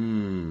like,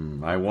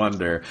 I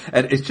wonder.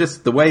 And it's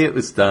just the way it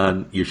was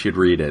done. You should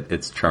read it.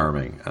 It's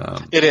charming.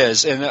 It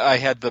is. And I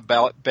had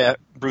the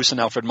Bruce and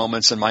Alfred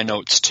moments in my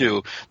notes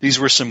too. These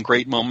were some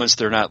great moments.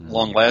 They're not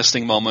long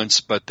lasting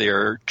moments, but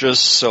they're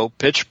just so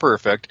pitch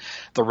perfect.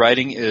 The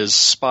writing is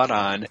spot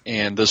on,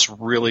 and this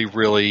really,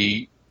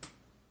 really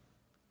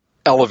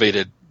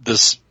elevated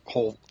this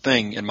whole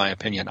thing, in my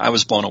opinion. I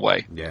was blown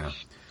away. Yeah.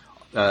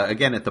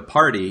 Again, at the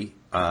party,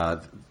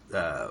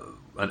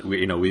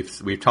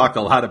 we've talked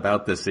a lot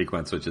about this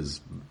sequence, which is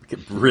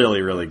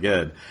really, really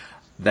good.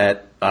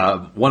 That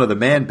one of the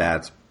Man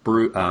Bats,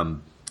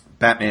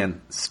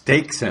 Batman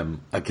stakes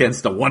him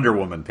against a Wonder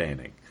Woman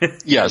painting.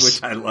 Yes,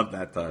 which I love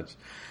that touch.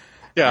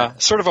 Yeah,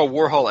 sort of a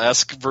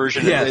Warhol-esque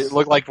version. Yes. It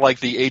looked like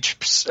the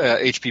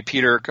H.P.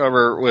 Peter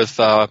cover with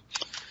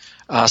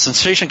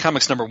Sensation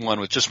Comics #1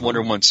 with just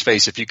Wonder Woman's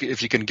face, if you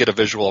can get a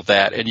visual of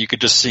that, and you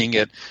could just seeing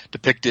it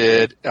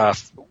depicted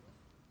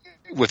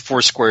with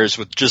four squares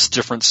with just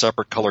different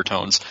separate color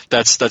tones.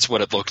 That's what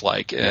it looked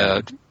like.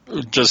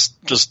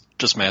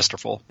 Just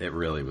masterful. It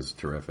really was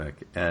terrific.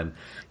 And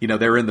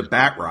they're in the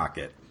Bat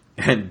Rocket,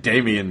 and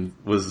Damien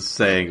was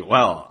saying,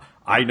 "Well,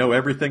 I know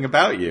everything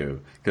about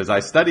you because I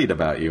studied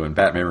about you." And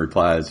Batman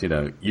replies, "You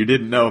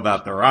didn't know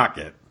about the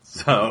rocket,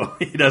 so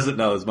he doesn't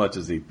know as much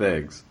as he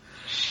thinks."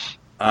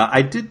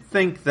 I did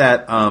think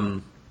that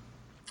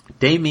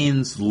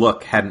Damien's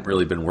look hadn't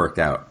really been worked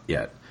out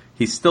yet.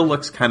 He still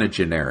looks kind of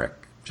generic,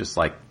 just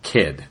like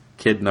Kid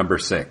number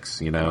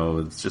 6.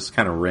 It's just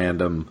kind of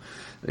random.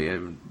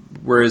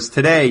 Whereas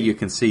today you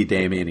can see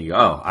Damien and you go,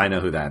 oh, I know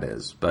who that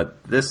is.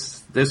 But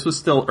this was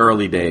still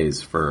early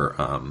days for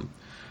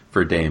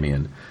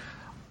Damien.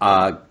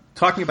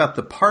 Talking about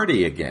the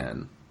party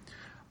again,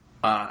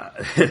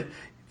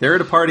 they're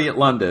at a party at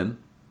London.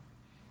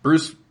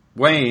 Bruce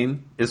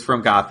Wayne is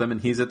from Gotham,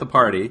 and he's at the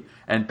party.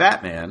 And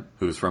Batman,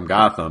 who's from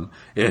Gotham,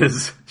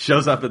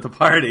 shows up at the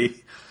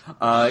party.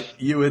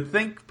 You would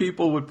think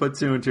people would put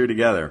 2 and 2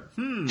 together.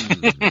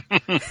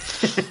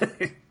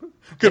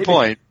 Good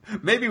point.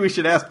 Maybe we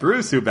should ask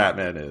Bruce who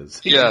Batman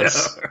is.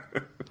 Yes.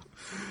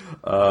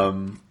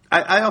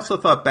 I also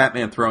thought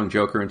Batman throwing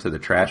Joker into the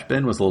trash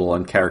bin was a little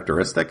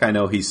uncharacteristic. I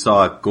know he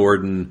saw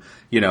Gordon,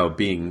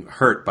 being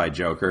hurt by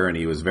Joker, and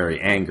he was very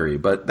angry.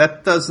 But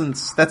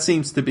that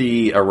seems to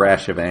be a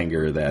rash of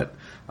anger that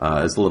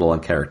is a little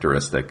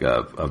uncharacteristic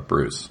of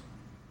Bruce.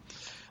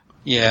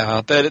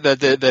 Yeah,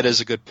 that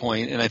is a good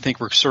point, and I think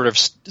we're sort of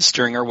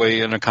steering our way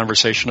in a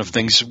conversation of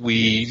things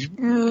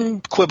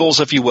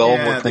quibbles, if you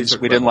will, things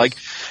we didn't like.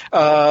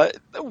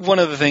 One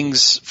of the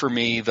things for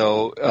me,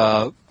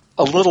 though,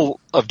 a little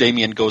of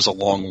Damien goes a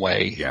long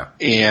way. Yeah,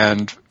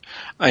 and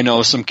I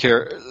know some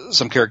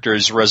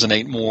characters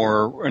resonate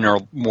more and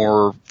are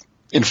more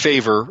in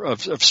favor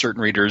of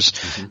certain readers.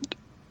 Mm-hmm.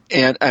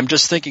 And I'm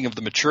just thinking of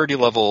the maturity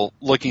level,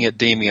 looking at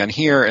Damien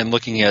here and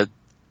looking at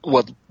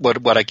what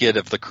I get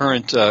of the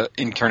current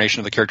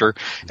incarnation of the character.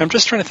 And I'm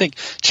just trying to think,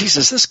 geez,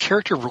 has this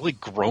character really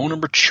grown or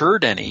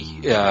matured any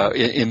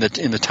in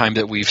the time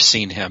that we've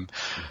seen him?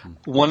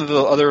 Mm-hmm. One of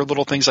the other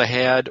little things I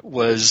had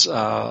was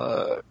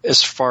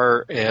as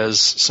far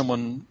as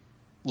someone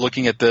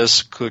looking at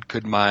this,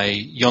 could my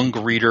young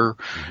reader,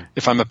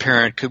 if I'm a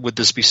parent, would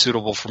this be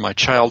suitable for my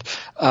child?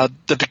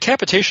 The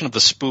decapitation of the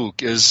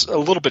spook is a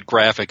little bit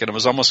graphic, and it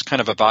was almost kind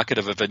of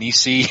evocative of an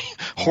EC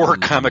horror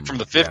comic from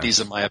the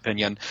 50s, in my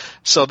opinion.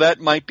 So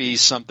that might be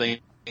something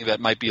that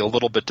might be a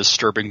little bit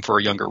disturbing for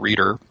a younger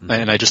reader,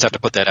 and I just have to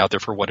put that out there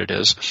for what it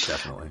is.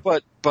 Definitely.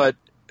 But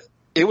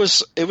it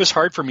was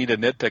hard for me to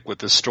nitpick with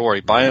this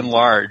story. By and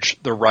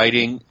large, the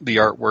writing, the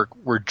artwork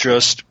were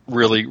just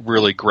really,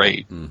 really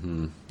great.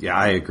 Mm-hmm. Yeah,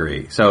 I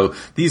agree. So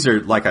these are,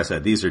 like I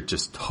said, these are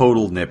just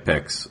total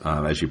nitpicks,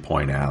 as you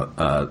point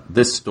out.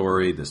 This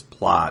story, this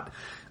plot,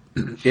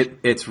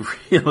 it's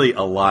really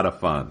a lot of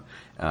fun.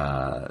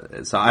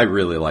 So I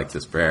really like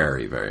this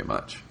very, very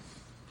much.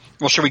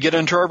 Well, shall we get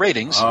into our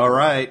ratings? All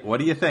right. What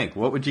do you think?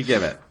 What would you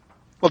give it?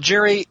 Well,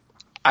 Jerry,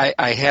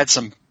 I had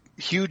some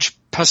huge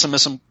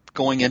pessimism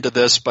going into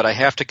this, but I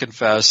have to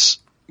confess,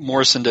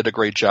 Morrison did a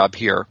great job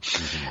here.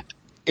 Mm-hmm.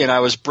 And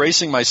I was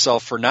bracing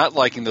myself for not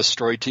liking this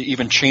story to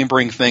even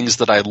chambering things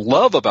that I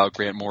love about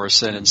Grant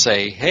Morrison and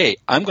say, hey,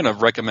 I'm going to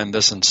recommend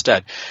this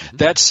instead. Mm-hmm.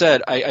 That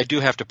said, I do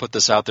have to put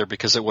this out there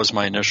because it was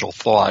my initial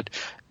thought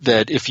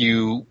that if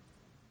you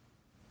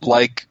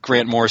like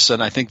Grant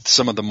Morrison, I think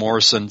some of the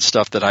Morrison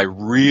stuff that I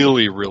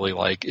really, really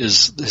like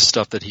is the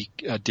stuff that he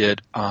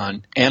did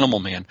on Animal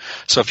Man.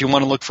 So if you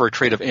want to look for a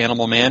trade of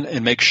Animal Man,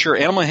 and make sure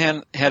Animal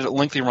Man had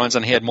lengthy runs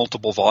and he had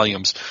multiple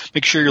volumes,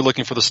 make sure you're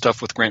looking for the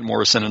stuff with Grant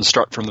Morrison and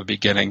start from the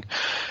beginning.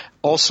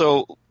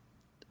 Also,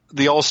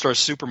 the All-Star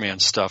Superman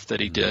stuff that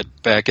he did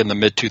back in the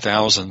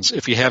mid-2000s,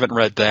 if you haven't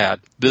read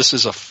that, this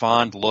is a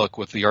fond look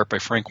with the art by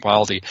Frank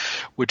Wildy,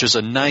 which is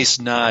a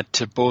nice nod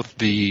to both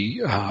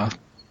the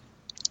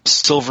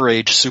Silver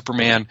Age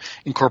Superman,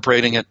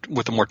 incorporating it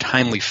with a more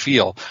timely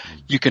feel.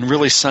 You can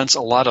really sense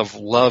a lot of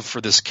love for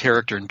this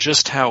character and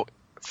just how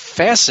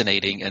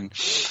fascinating and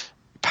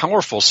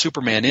powerful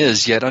Superman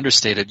is, yet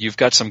understated. You've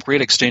got some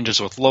great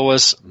exchanges with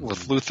Lois,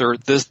 with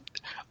Luthor. This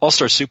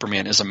All-Star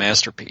Superman is a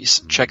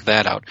masterpiece. Check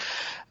that out.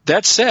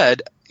 That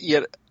said,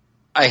 yet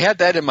I had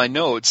that in my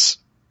notes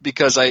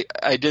because I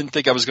didn't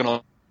think I was going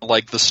to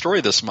like the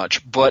story this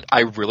much, but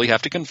I really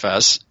have to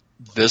confess,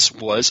 this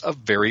was a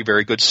very,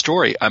 very good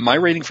story. My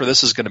rating for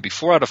this is going to be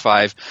 4 out of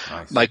 5.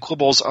 Nice. My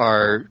quibbles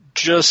are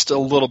just a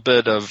little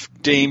bit of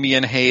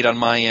Damien hate on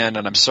my end,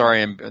 and I'm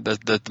sorry,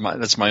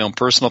 that's my own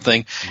personal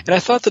thing. And I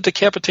thought the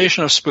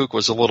decapitation of Spook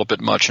was a little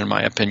bit much, in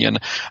my opinion.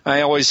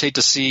 I always hate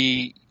to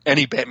see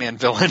any Batman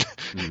villain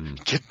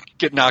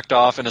get knocked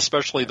off, and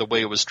especially the way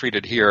it was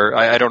treated here.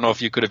 I don't know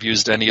if you could have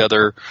used any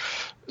other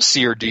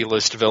C or D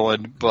list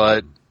villain,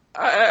 but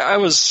I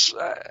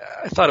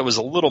thought it was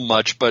a little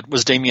much, but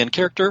was Damien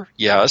character?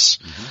 Yes.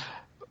 Mm-hmm.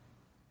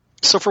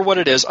 So for what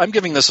it is, I'm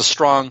giving this a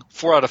strong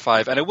 4 out of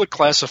 5, and I would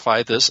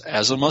classify this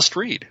as a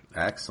must-read.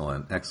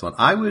 Excellent.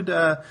 I would,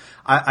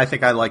 I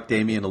think I like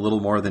Damien a little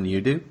more than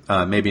you do.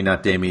 Maybe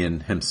not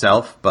Damien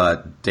himself,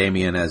 but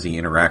Damien as he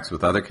interacts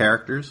with other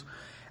characters.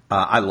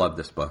 I love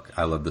this book.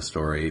 I love the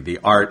story. The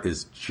art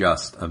is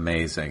just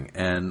amazing.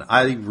 And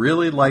I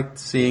really liked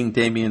seeing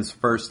Damien's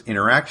first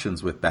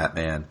interactions with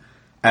Batman,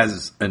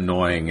 as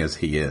annoying as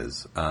he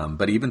is.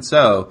 But even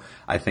so,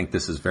 I think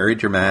this is very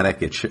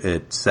dramatic.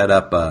 It set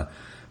up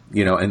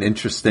an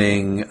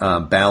interesting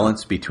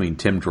balance between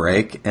Tim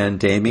Drake and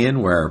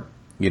Damien, where,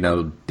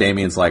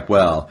 Damien's like,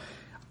 well,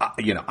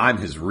 I'm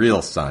his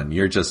real son.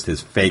 You're just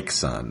his fake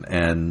son.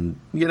 And,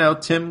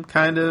 Tim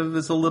kind of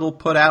is a little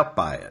put out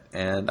by it.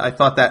 And I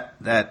thought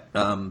that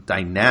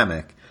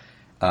dynamic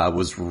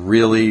was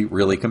really,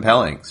 really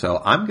compelling.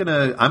 So I'm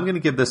gonna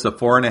give this a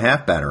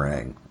 4.5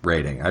 Batarang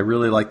rating. I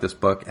really like this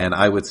book, and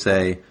I would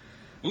say,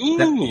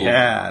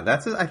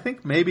 that's I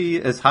think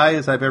maybe as high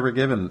as I've ever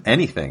given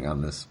anything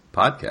on this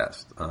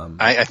podcast.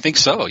 I think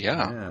so.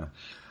 Yeah.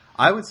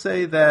 I would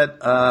say that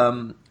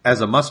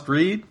as a must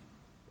read.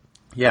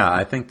 Yeah,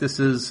 I think this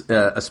is,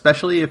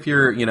 especially if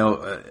you're,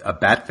 a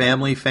Bat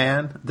Family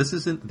fan, this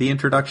isn't the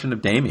introduction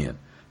of Damian.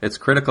 It's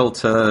critical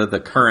to the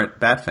current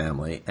Bat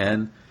Family,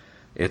 and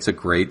it's a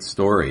great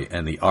story,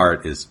 and the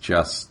art is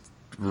just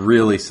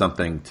really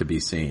something to be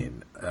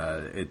seen.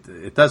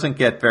 It doesn't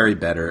get very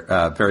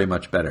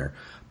much better,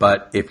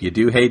 but if you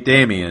do hate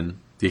Damian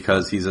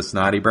because he's a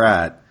snotty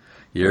brat,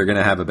 you're going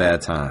to have a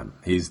bad time.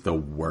 He's the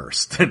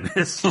worst in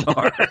this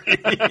story.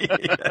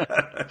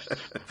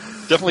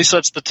 Definitely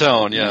sets the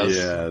tone,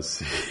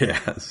 yes.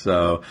 Yes.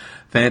 So,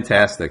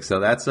 fantastic. So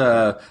that's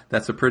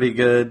a pretty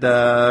good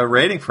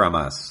rating from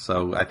us.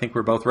 So I think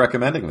we're both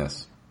recommending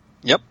this.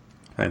 Yep.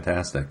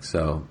 Fantastic.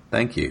 So,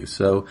 thank you.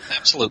 So,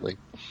 absolutely.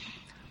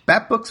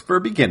 Bat Books for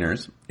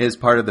Beginners is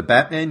part of the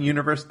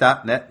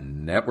BatmanUniverse.net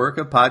network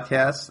of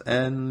podcasts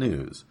and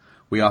news.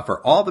 We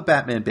offer all the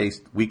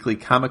Batman-based weekly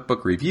comic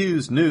book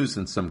reviews, news,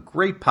 and some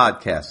great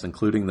podcasts,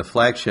 including the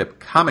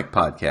flagship Comic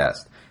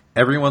Podcast,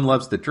 Everyone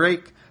Loves the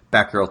Drake,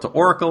 Batgirl to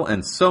Oracle,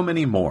 and so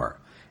many more.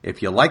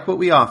 If you like what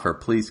we offer,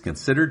 please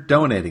consider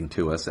donating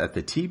to us at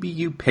the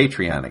TBU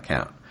Patreon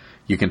account.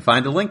 You can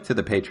find a link to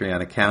the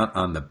Patreon account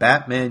on the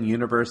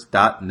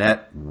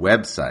BatmanUniverse.net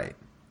website.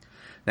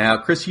 Now,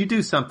 Chris, you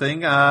do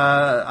something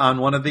on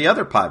one of the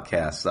other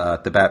podcasts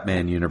at the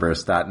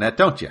BatmanUniverse.net,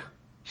 don't you?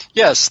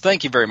 Yes,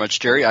 thank you very much,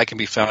 Jerry. I can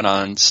be found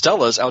on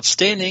Stella's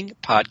outstanding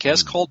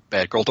podcast called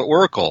Batgirl to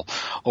Oracle.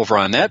 Over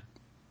on that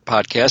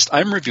podcast,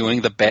 I'm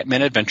reviewing the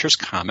Batman Adventures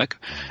comic.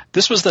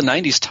 This was the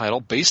 90s title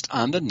based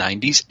on the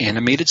 90s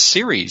animated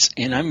series,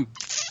 and I'm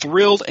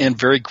thrilled and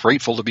very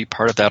grateful to be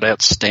part of that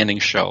outstanding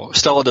show.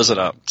 Stella does an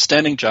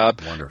outstanding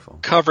job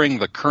covering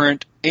the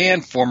current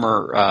and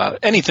former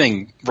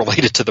anything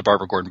related to the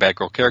Barbara Gordon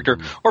Batgirl character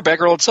or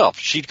Batgirl itself.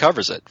 She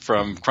covers it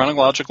from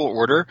chronological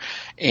order,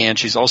 and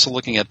she's also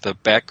looking at the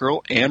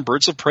Batgirl and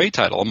Birds of Prey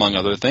title, among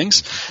other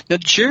things. Now,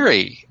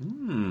 Jerry,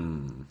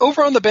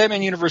 over on the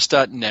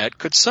BatmanUniverse.net,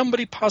 could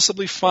somebody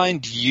possibly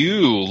find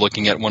you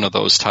looking at one of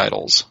those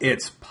titles?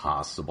 It's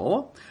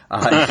possible.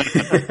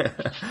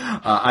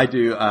 I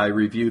do. I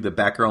review the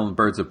Batgirl and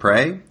Birds of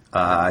Prey.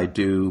 I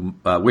do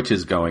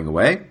Witches Going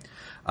Away.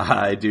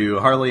 I do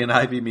Harley and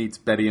Ivy meets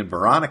Betty and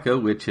Veronica,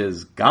 which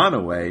has gone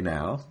away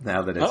now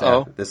that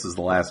it's this is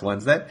the last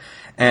Wednesday,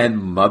 and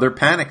Mother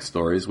Panic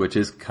Stories, which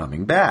is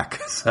coming back.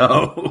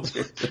 So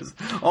there's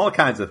all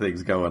kinds of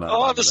things going on.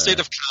 Oh, the state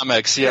of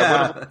comics.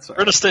 Yeah,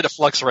 we're in a state of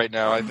flux right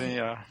now. I think.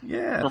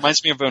 It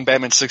reminds me of when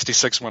Batman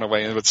 66 went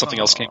away, but something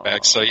else came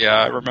back. So yeah,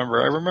 I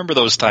remember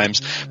those times.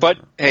 But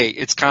hey,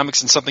 it's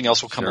comics, and something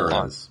else will come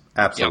along. Is.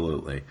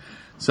 Absolutely. Yep.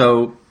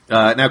 So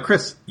now,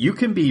 Chris, you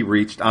can be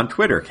reached on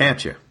Twitter,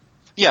 can't you?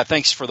 Yeah,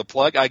 thanks for the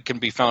plug. I can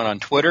be found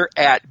on Twitter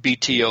at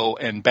BTO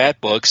and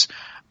Batbooks.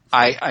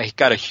 I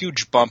got a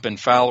huge bump in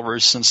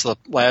followers since the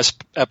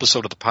last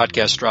episode of the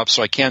podcast dropped,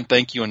 so I can't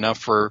thank you enough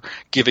for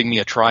giving me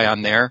a try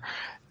on there.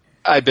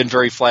 I've been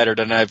very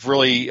flattered, and I've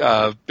really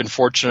been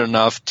fortunate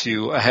enough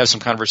to have some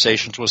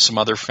conversations with some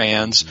other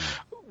fans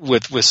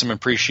with some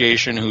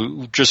appreciation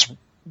who just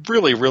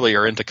really, really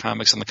are into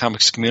comics and the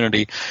comics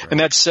community. Right. And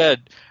that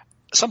said,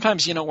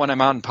 sometimes, when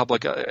I'm out in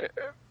public,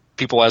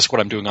 people ask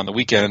what I'm doing on the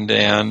weekend,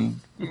 and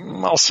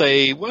I'll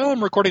say, well,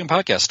 I'm recording a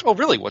podcast. Oh,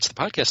 really? What's the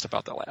podcast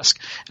about? They'll ask.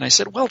 And I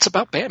said, well, it's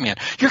about Batman.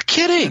 You're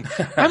kidding.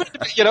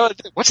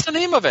 What's the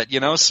name of it?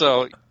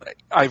 So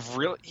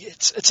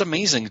it's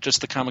amazing, just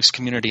the comics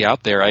community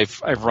out there.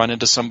 I've run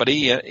into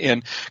somebody,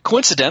 and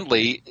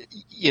coincidentally,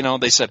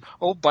 they said,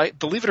 oh,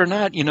 believe it or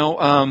not,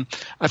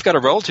 I've got a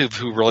relative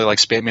who really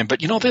likes Batman, but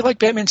they like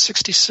Batman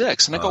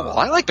 66. And I go, well,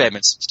 I like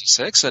Batman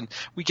 66. And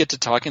we get to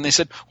talking. They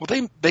said,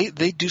 well,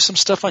 they do some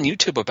stuff on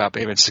YouTube about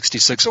Batman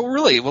 66. Oh,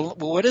 really? Well,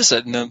 what is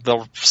it? And then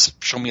they'll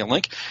show me a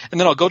link, and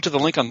then I'll go to the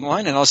link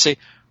online, and I'll say,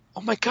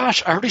 oh my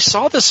gosh, I already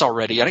saw this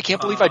already, and I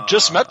can't believe I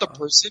just met the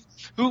person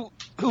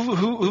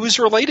who is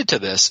related to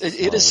this.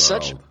 It is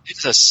such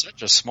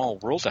a small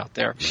world out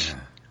there.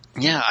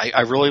 Yeah,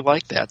 I really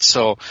like that.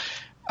 So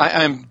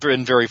I've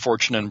been very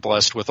fortunate and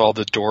blessed with all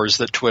the doors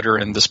that Twitter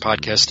and this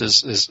podcast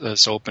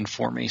has opened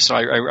for me. So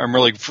I'm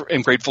really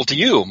grateful to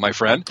you, my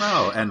friend.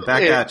 Oh, and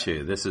back at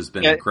you. This has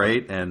been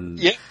great,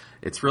 and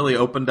it's really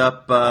opened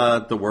up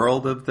the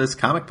world of this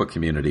comic book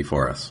community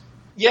for us.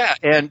 Yeah,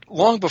 and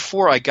long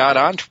before I got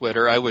on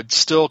Twitter, I would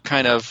still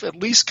at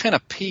least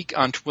peek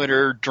on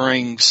Twitter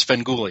during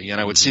Svengoolie, and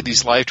I would see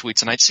these live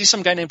tweets, and I'd see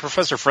some guy named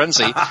Professor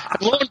Frenzy, and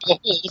lo and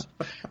behold,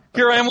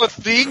 here I am with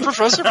the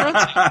Professor Frenzy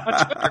on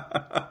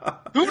Twitter.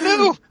 Who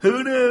knew?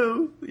 Who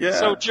knew? Yeah.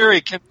 So,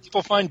 Jerry, can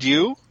people find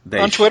you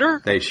on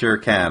Twitter? They sure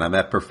can. I'm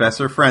at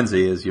Professor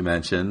Frenzy, as you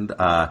mentioned.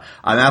 I'm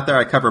out there.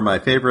 I cover my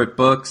favorite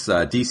books,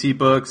 DC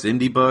books,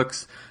 indie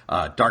books,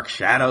 Dark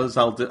Shadows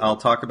I'll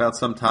talk about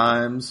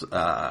sometimes.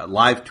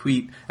 Live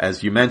tweet,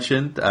 as you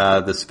mentioned,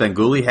 the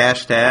Svengoolie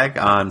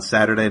hashtag on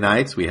Saturday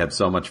nights. We have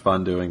so much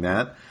fun doing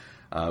that.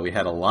 We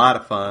had a lot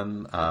of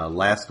fun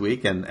last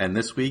week, and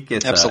this week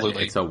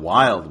it's a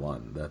wild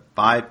one. The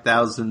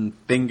 5,000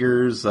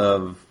 fingers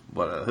of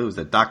who's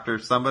it? Dr.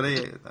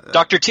 somebody?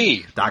 Dr.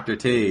 T. Dr.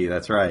 T.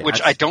 That's right.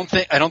 Which I don't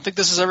think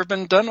this has ever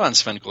been done on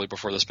Svengoolie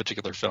before, this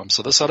particular film.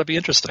 So this ought to be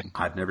interesting.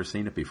 I've never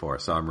seen it before,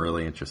 so I'm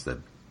really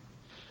interested.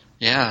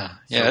 Yeah.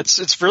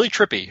 It's really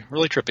trippy.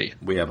 Really trippy.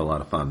 We have a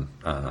lot of fun.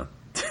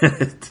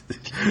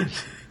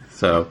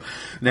 So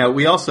now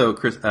we also,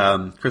 Chris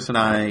and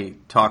I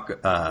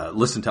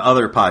listen to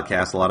other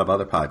podcasts, a lot of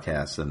other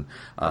podcasts, and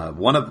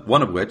one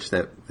of which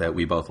that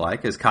we both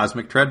like is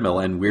Cosmic Treadmill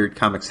and Weird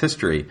Comics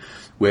History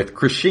with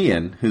Chris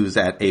Sheehan, who's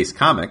at Ace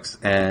Comics,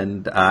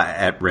 and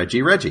at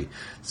Reggie.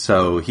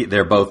 So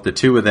they're both, the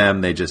two of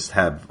them, they just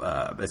have,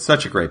 it's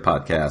such a great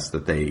podcast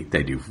that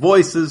they do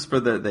voices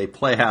they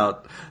play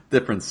out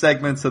different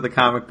segments of the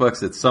comic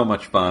books. It's so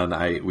much fun.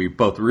 We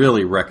both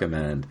really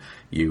recommend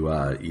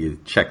you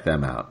check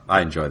them out.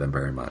 I enjoy them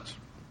very much.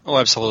 Oh,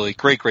 absolutely.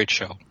 Great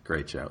show.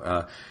 Great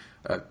show.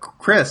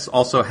 Chris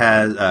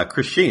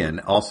Sheehan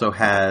also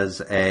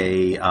has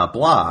a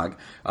blog.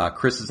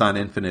 Chris is on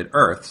Infinite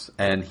Earths,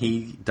 and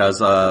he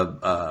does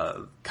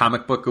a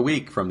comic book a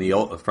week from the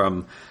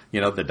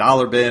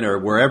dollar bin or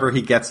wherever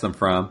he gets them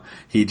from.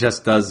 He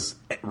just does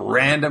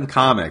random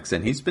comics,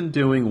 and he's been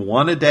doing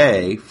one a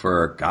day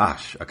for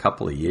a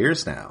couple of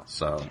years now.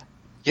 So.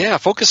 Yeah,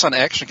 focus on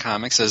Action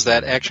Comics, as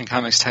that Action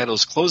Comics title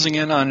is closing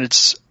in on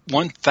its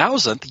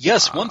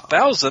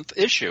 1,000th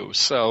issue.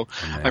 So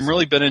amazing. I've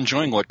really been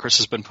enjoying what Chris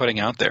has been putting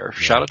out there. Yeah.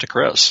 Shout out to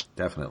Chris.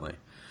 Definitely.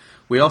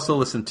 We also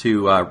listen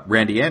to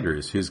Randy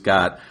Andrews, who's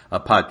got a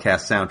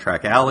podcast,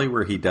 Soundtrack Alley,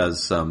 where he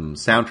does some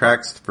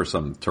soundtracks for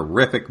some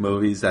terrific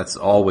movies. That's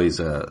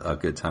always a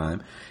good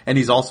time. And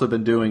he's also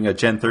been doing a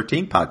Gen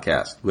 13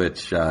 podcast,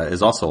 which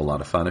is also a lot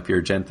of fun if you're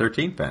a Gen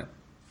 13 fan.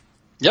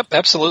 Yep,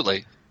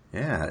 absolutely.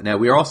 Yeah. Now,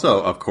 we are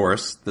also, of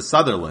course, the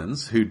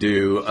Sutherlands, who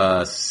do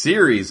a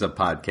series of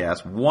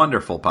podcasts,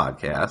 wonderful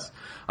podcasts,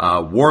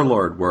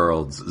 Warlord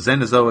Worlds,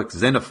 Xenozoic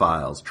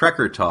Xenophiles,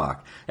 Trekker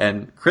Talk.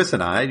 And Chris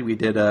and I, we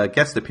did a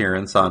guest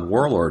appearance on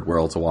Warlord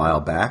Worlds a while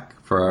back.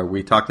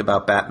 We talked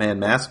about Batman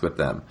Mask with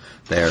them.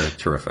 They're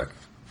terrific.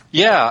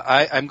 Yeah,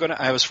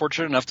 I was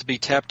fortunate enough to be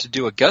tapped to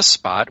do a guest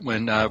spot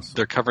when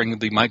they're covering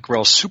the Mike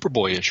Grell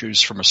Superboy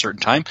issues from a certain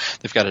time.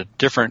 They've got a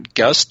different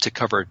guest to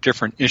cover a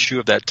different issue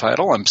of that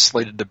title. I'm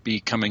slated to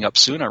be coming up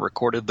soon. I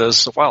recorded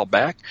this a while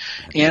back,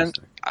 and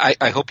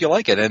I hope you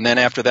like it. And then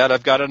after that,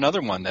 I've got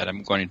another one that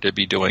I'm going to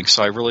be doing.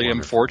 So I really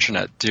am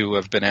fortunate to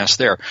have been asked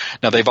there.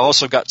 Now, they've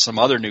also got some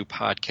other new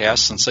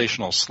podcasts,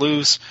 Sensational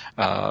Sleuths,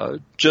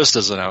 just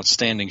as an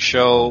outstanding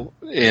show.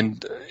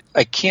 And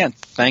I can't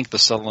thank the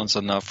Sutherlands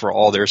enough for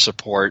all their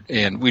support.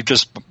 And we've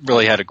just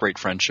really had a great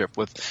friendship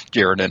with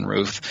Jared and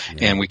Ruth.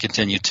 Yeah. And we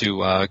continue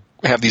to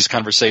have these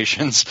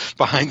conversations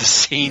behind the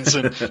scenes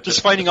and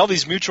just finding all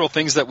these mutual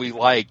things that we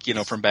like,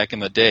 from back in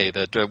the day,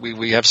 that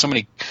we have so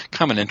many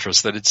common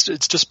interests that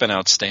it's just been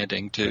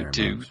outstanding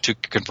to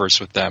converse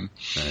with them.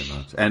 Very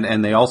much.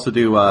 And they also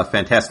do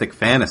Fantastic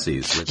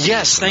Fantasies.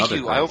 Yes, thank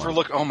you. I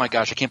overlooked, oh my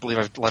gosh, I can't believe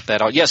I've left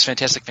that out. Yes,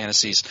 Fantastic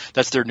Fantasies.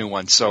 That's their new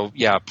one. So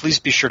yeah, please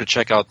be sure to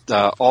check out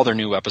all their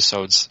new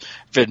episodes.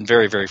 Been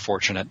very, very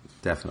fortunate.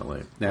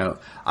 Definitely. Now,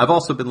 I've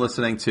also been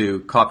listening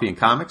to Coffee and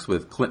Comics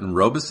with Clinton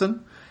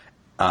Robeson.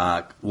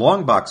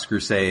 Longbox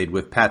Crusade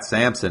with Pat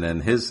Sampson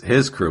and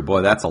his crew.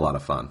 Boy, that's a lot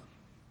of fun.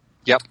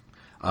 Yep.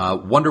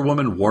 Wonder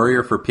Woman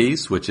Warrior for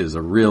Peace, which is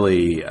a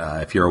really,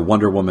 if you're a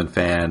Wonder Woman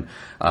fan,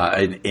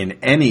 in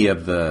any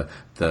of the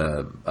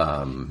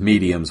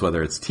mediums,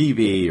 whether it's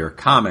TV or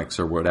comics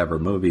or whatever,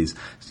 movies,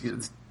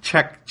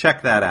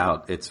 check that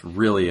out. It's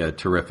really a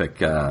terrific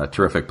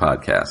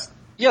podcast.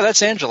 Yeah,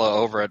 that's Angela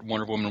over at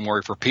Wonder Woman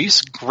Warrior for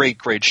Peace.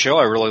 Great show.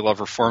 I really love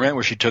her format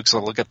where she takes a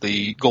look at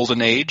the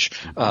Golden Age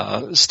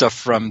stuff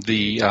from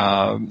the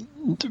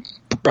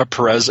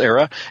Perez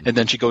era, and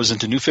then she goes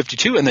into New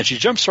 52, and then she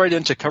jumps right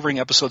into covering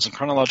episodes in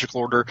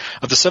chronological order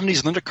of the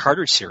 70s Linda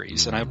Carter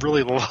series. And I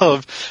really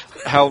love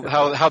how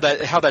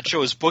that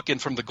show is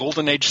bookend from the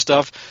Golden Age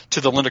stuff to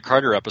the Linda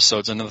Carter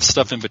episodes and the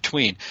stuff in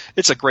between.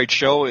 It's a great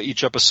show.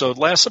 Each episode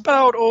lasts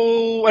about,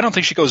 I don't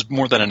think she goes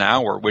more than an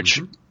hour,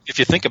 which if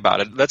you think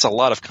about it, that's a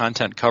lot of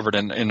content covered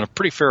in a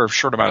pretty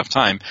short amount of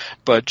time.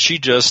 But she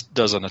just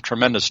does a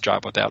tremendous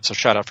job with that. So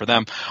shout out for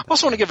them. I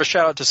also want to give a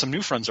shout out to some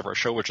new friends of our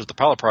show, which is the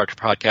Power Project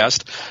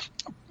Podcast.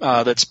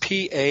 That's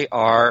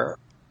PAR.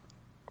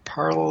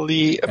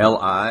 Parley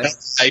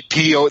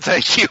L-I-P-O.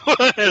 Thank you.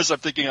 As I'm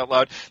thinking out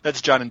loud,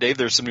 that's John and Dave.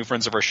 There's some new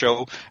friends of our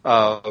show.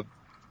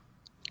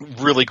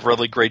 Really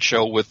great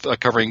show with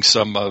covering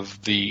some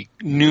of the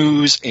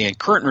news and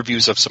current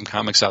reviews of some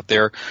comics out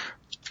there.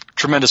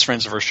 tremendous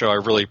friends of our show. I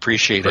really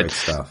appreciate Great it.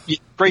 stuff.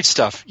 Great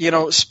stuff.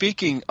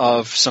 Speaking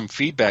of some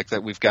feedback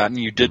that we've gotten,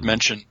 you did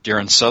mention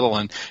Darren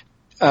Sutherland.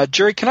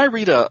 Jerry, can I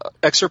read an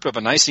excerpt of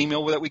a nice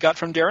email that we got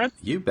from Darren?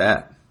 You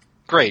bet.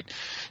 Great.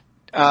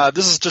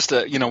 This is just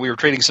we were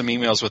trading some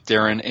emails with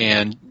Darren,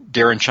 and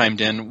Darren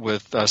chimed in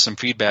with some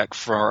feedback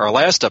for our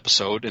last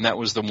episode, and that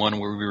was the one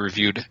where we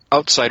reviewed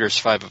Outsiders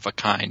 5 of a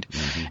Kind.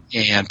 Mm-hmm.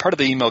 And part of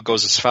the email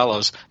goes as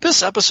follows.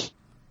 This episode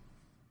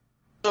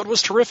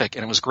was terrific,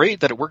 and it was great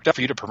that it worked out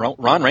for you to promote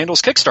Ron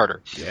Randall's Kickstarter.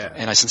 Yeah.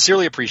 And I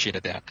sincerely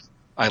appreciated that.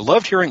 I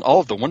loved hearing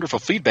all of the wonderful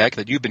feedback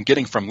that you've been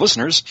getting from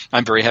listeners.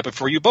 I'm very happy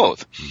for you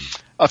both.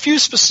 A few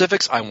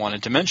specifics I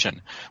wanted to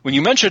mention. When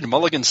you mentioned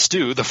Mulligan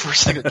Stew, the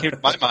first thing that came to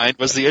my mind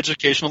was the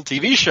educational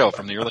TV show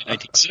from the early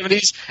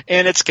 1970s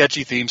and its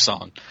catchy theme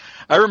song.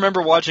 I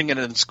remember watching it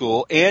in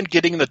school and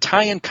getting the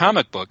tie-in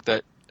comic book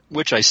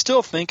which I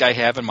still think I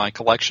have in my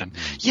collection.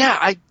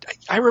 Yeah,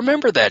 I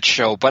remember that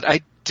show, but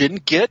I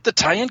didn't get the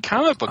tie-in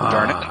comic book,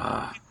 darn it.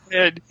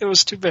 It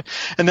was too bad.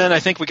 And then I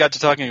think we got to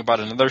talking about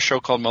another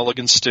show called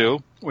Mulligan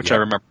Stew, which I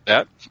remember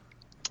that.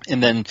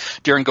 And then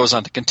Darren goes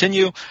on to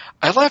continue.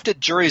 I laughed at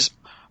Jerry's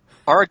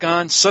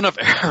Aragon, son of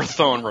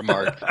Arathone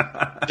remark.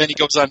 Then he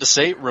goes on to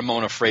say,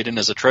 Ramona Fradon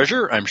is a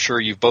treasure. I'm sure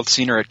you've both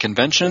seen her at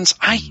conventions.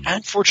 I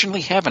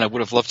unfortunately haven't. I would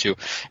have loved to.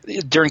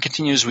 Darren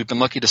continues, we've been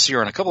lucky to see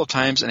her on a couple of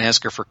times and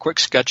ask her for quick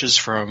sketches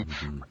from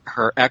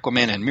her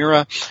Aquaman and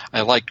Mira.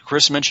 I liked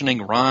Chris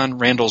mentioning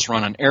Randall's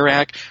run on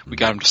Arak. We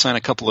got him to sign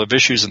a couple of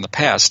issues in the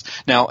past.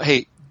 Now,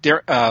 hey,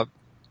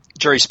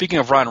 Jerry, speaking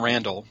of Ron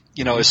Randall,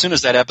 as soon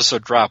as that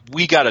episode dropped,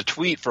 we got a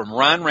tweet from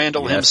Ron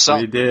Randall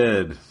himself. Yes, we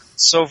did.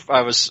 So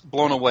I was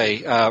blown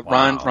away. Wow.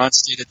 Ron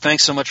stated,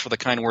 thanks so much for the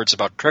kind words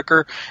about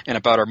Tricker and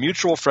about our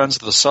mutual friends,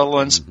 the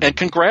Sutherlands, and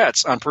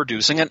congrats on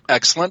producing an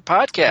excellent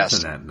podcast.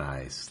 Isn't that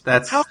nice?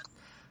 That's how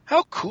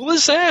cool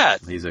is that?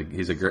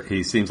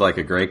 He seems like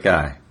a great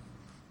guy.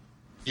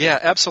 Yeah,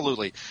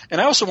 absolutely. And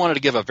I also wanted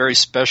to give a very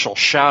special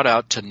shout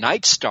out to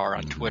Nightstar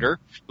on Twitter,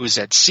 who's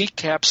at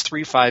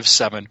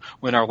CCaps357.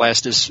 When our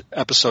last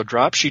episode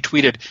dropped, she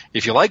tweeted,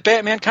 if you like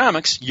Batman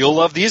comics, you'll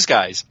love these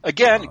guys.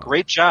 Again,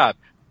 great job.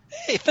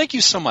 Hey, thank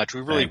you so much.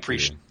 We really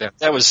appreciate that.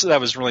 That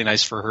was really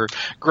nice for her.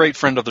 Great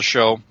friend of the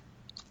show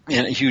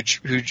and a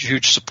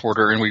huge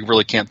supporter, and we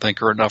really can't thank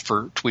her enough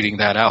for tweeting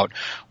that out.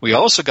 We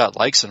also got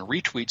likes and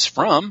retweets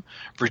from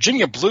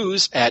Virginia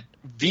Blues at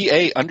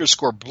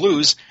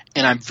VA_Blues,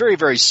 and I'm very,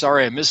 very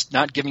sorry I missed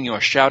not giving you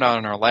a shout out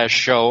on our last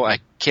show. I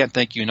can't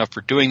thank you enough for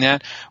doing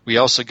that. We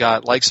also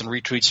got likes and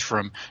retweets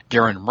from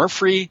Darren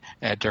Murphy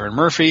at Darren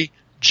Murphy,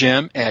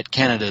 Jim at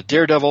Canada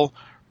Daredevil,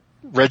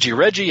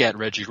 Reggie at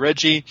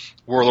Reggie,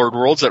 Warlord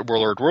Worlds at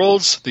Warlord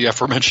Worlds, the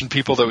aforementioned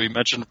people that we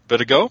mentioned a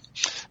bit ago.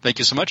 Thank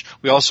you so much.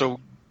 We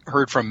also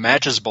heard from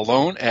Matches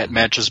Balone at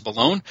Matches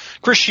Balone,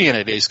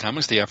 Christianity Ace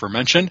Comics, the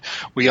aforementioned.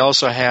 We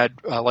also had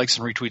likes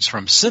and retweets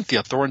from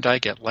Cynthia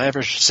Thorndike at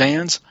Lavish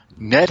Sands,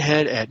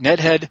 Nedhead at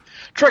Nedhead,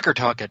 Trekker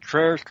Talk at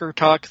Trekker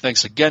Talk.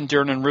 Thanks again,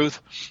 Darren and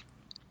Ruth.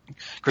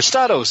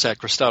 Christados at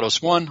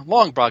Christados1,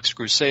 Longbox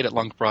Crusade at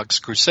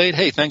Longbox Crusade.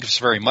 Hey, thanks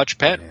very much,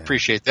 Pat. Yeah.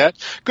 Appreciate that.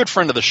 Good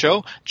friend of the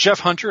show, Jeff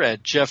Hunter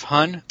at Jeff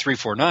Hun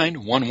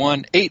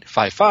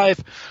 349-11855.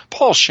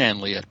 Paul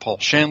Shanley at Paul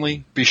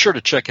Shanley. Be sure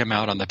to check him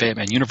out on the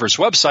Batman Universe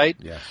website.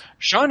 Yes.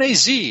 Sean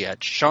AZ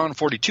at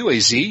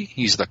Sean42AZ.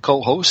 He's the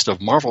co-host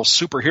of Marvel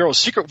Superhero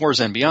Secret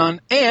Wars and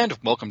Beyond. And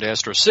welcome to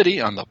Astro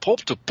City on the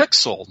Pulp to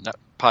Pixel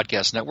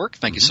podcast network.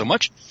 Thank you so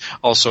much.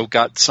 Also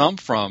got some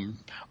from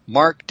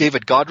Mark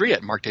David Gaudry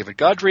at Mark David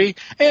Gaudry,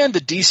 and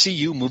the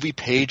DCU movie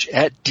page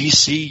at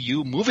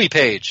DCU movie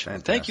page.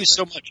 Fantastic. Thank you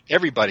so much,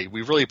 everybody.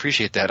 We really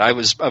appreciate that. I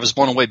was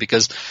blown away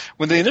because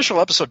when the initial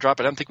episode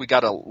dropped, I don't think we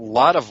got a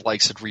lot of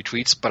likes and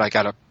retweets, but I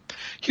got a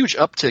huge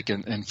uptick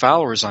in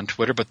followers on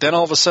Twitter. But then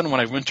all of a sudden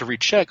when I went to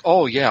recheck,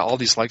 oh yeah, all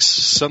these likes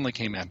suddenly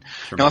came in.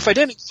 Tremendous. Now if I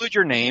didn't include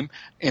your name,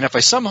 and if I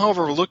somehow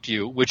overlooked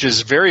you, which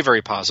is very,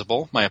 very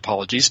possible, my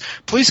apologies,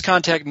 please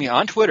contact me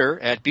on Twitter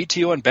at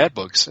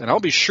BTOandBadBooks, and I'll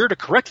be sure to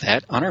correct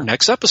that on our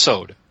next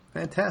episode.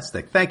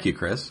 Fantastic. Thank you,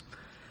 Chris.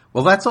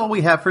 Well, that's all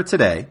we have for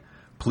today.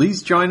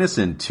 Please join us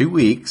in 2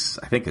 weeks,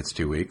 I think it's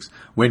 2 weeks,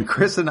 when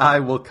Chris and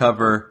I will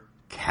cover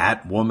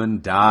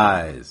Catwoman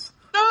Dies.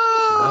 No!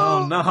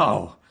 Oh,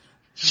 no.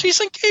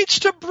 She's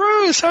engaged to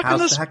Bruce.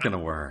 How's that going to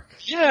work?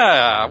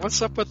 Yeah,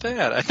 what's up with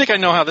that? I think I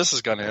know how this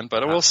is going to end,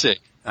 but we'll see.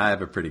 I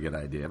have a pretty good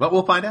idea, but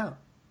we'll find out.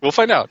 We'll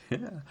find out. Yeah.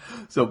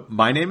 So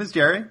my name is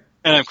Jerry.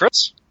 And I'm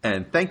Chris.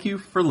 And thank you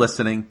for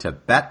listening to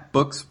Bat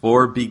Books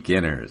for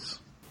Beginners.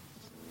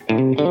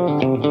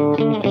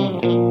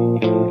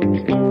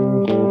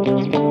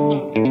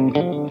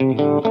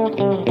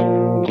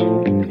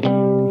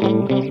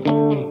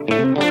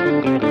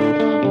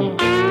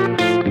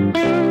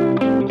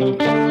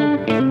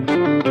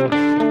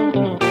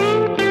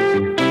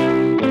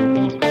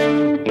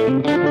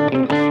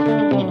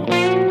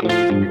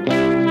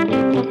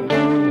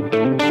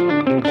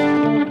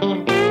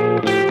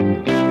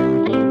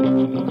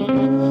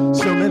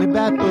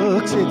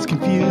 It's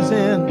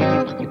confusing.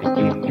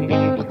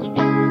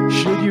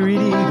 Should you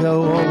read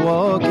Ego or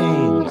War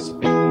Games?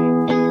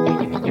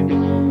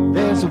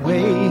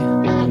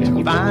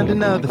 find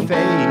another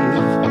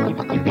fave.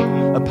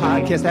 A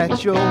podcast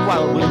that your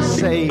wallet will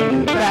save.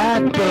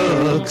 Bad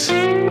books.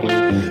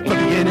 For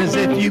beginners,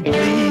 if you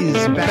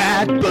please.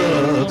 Bad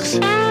books.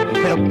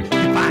 Help you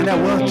find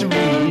out what to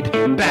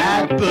read.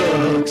 Bad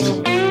books.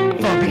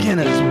 For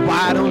beginners,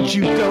 why don't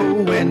you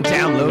go and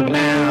download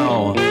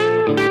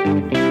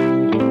now?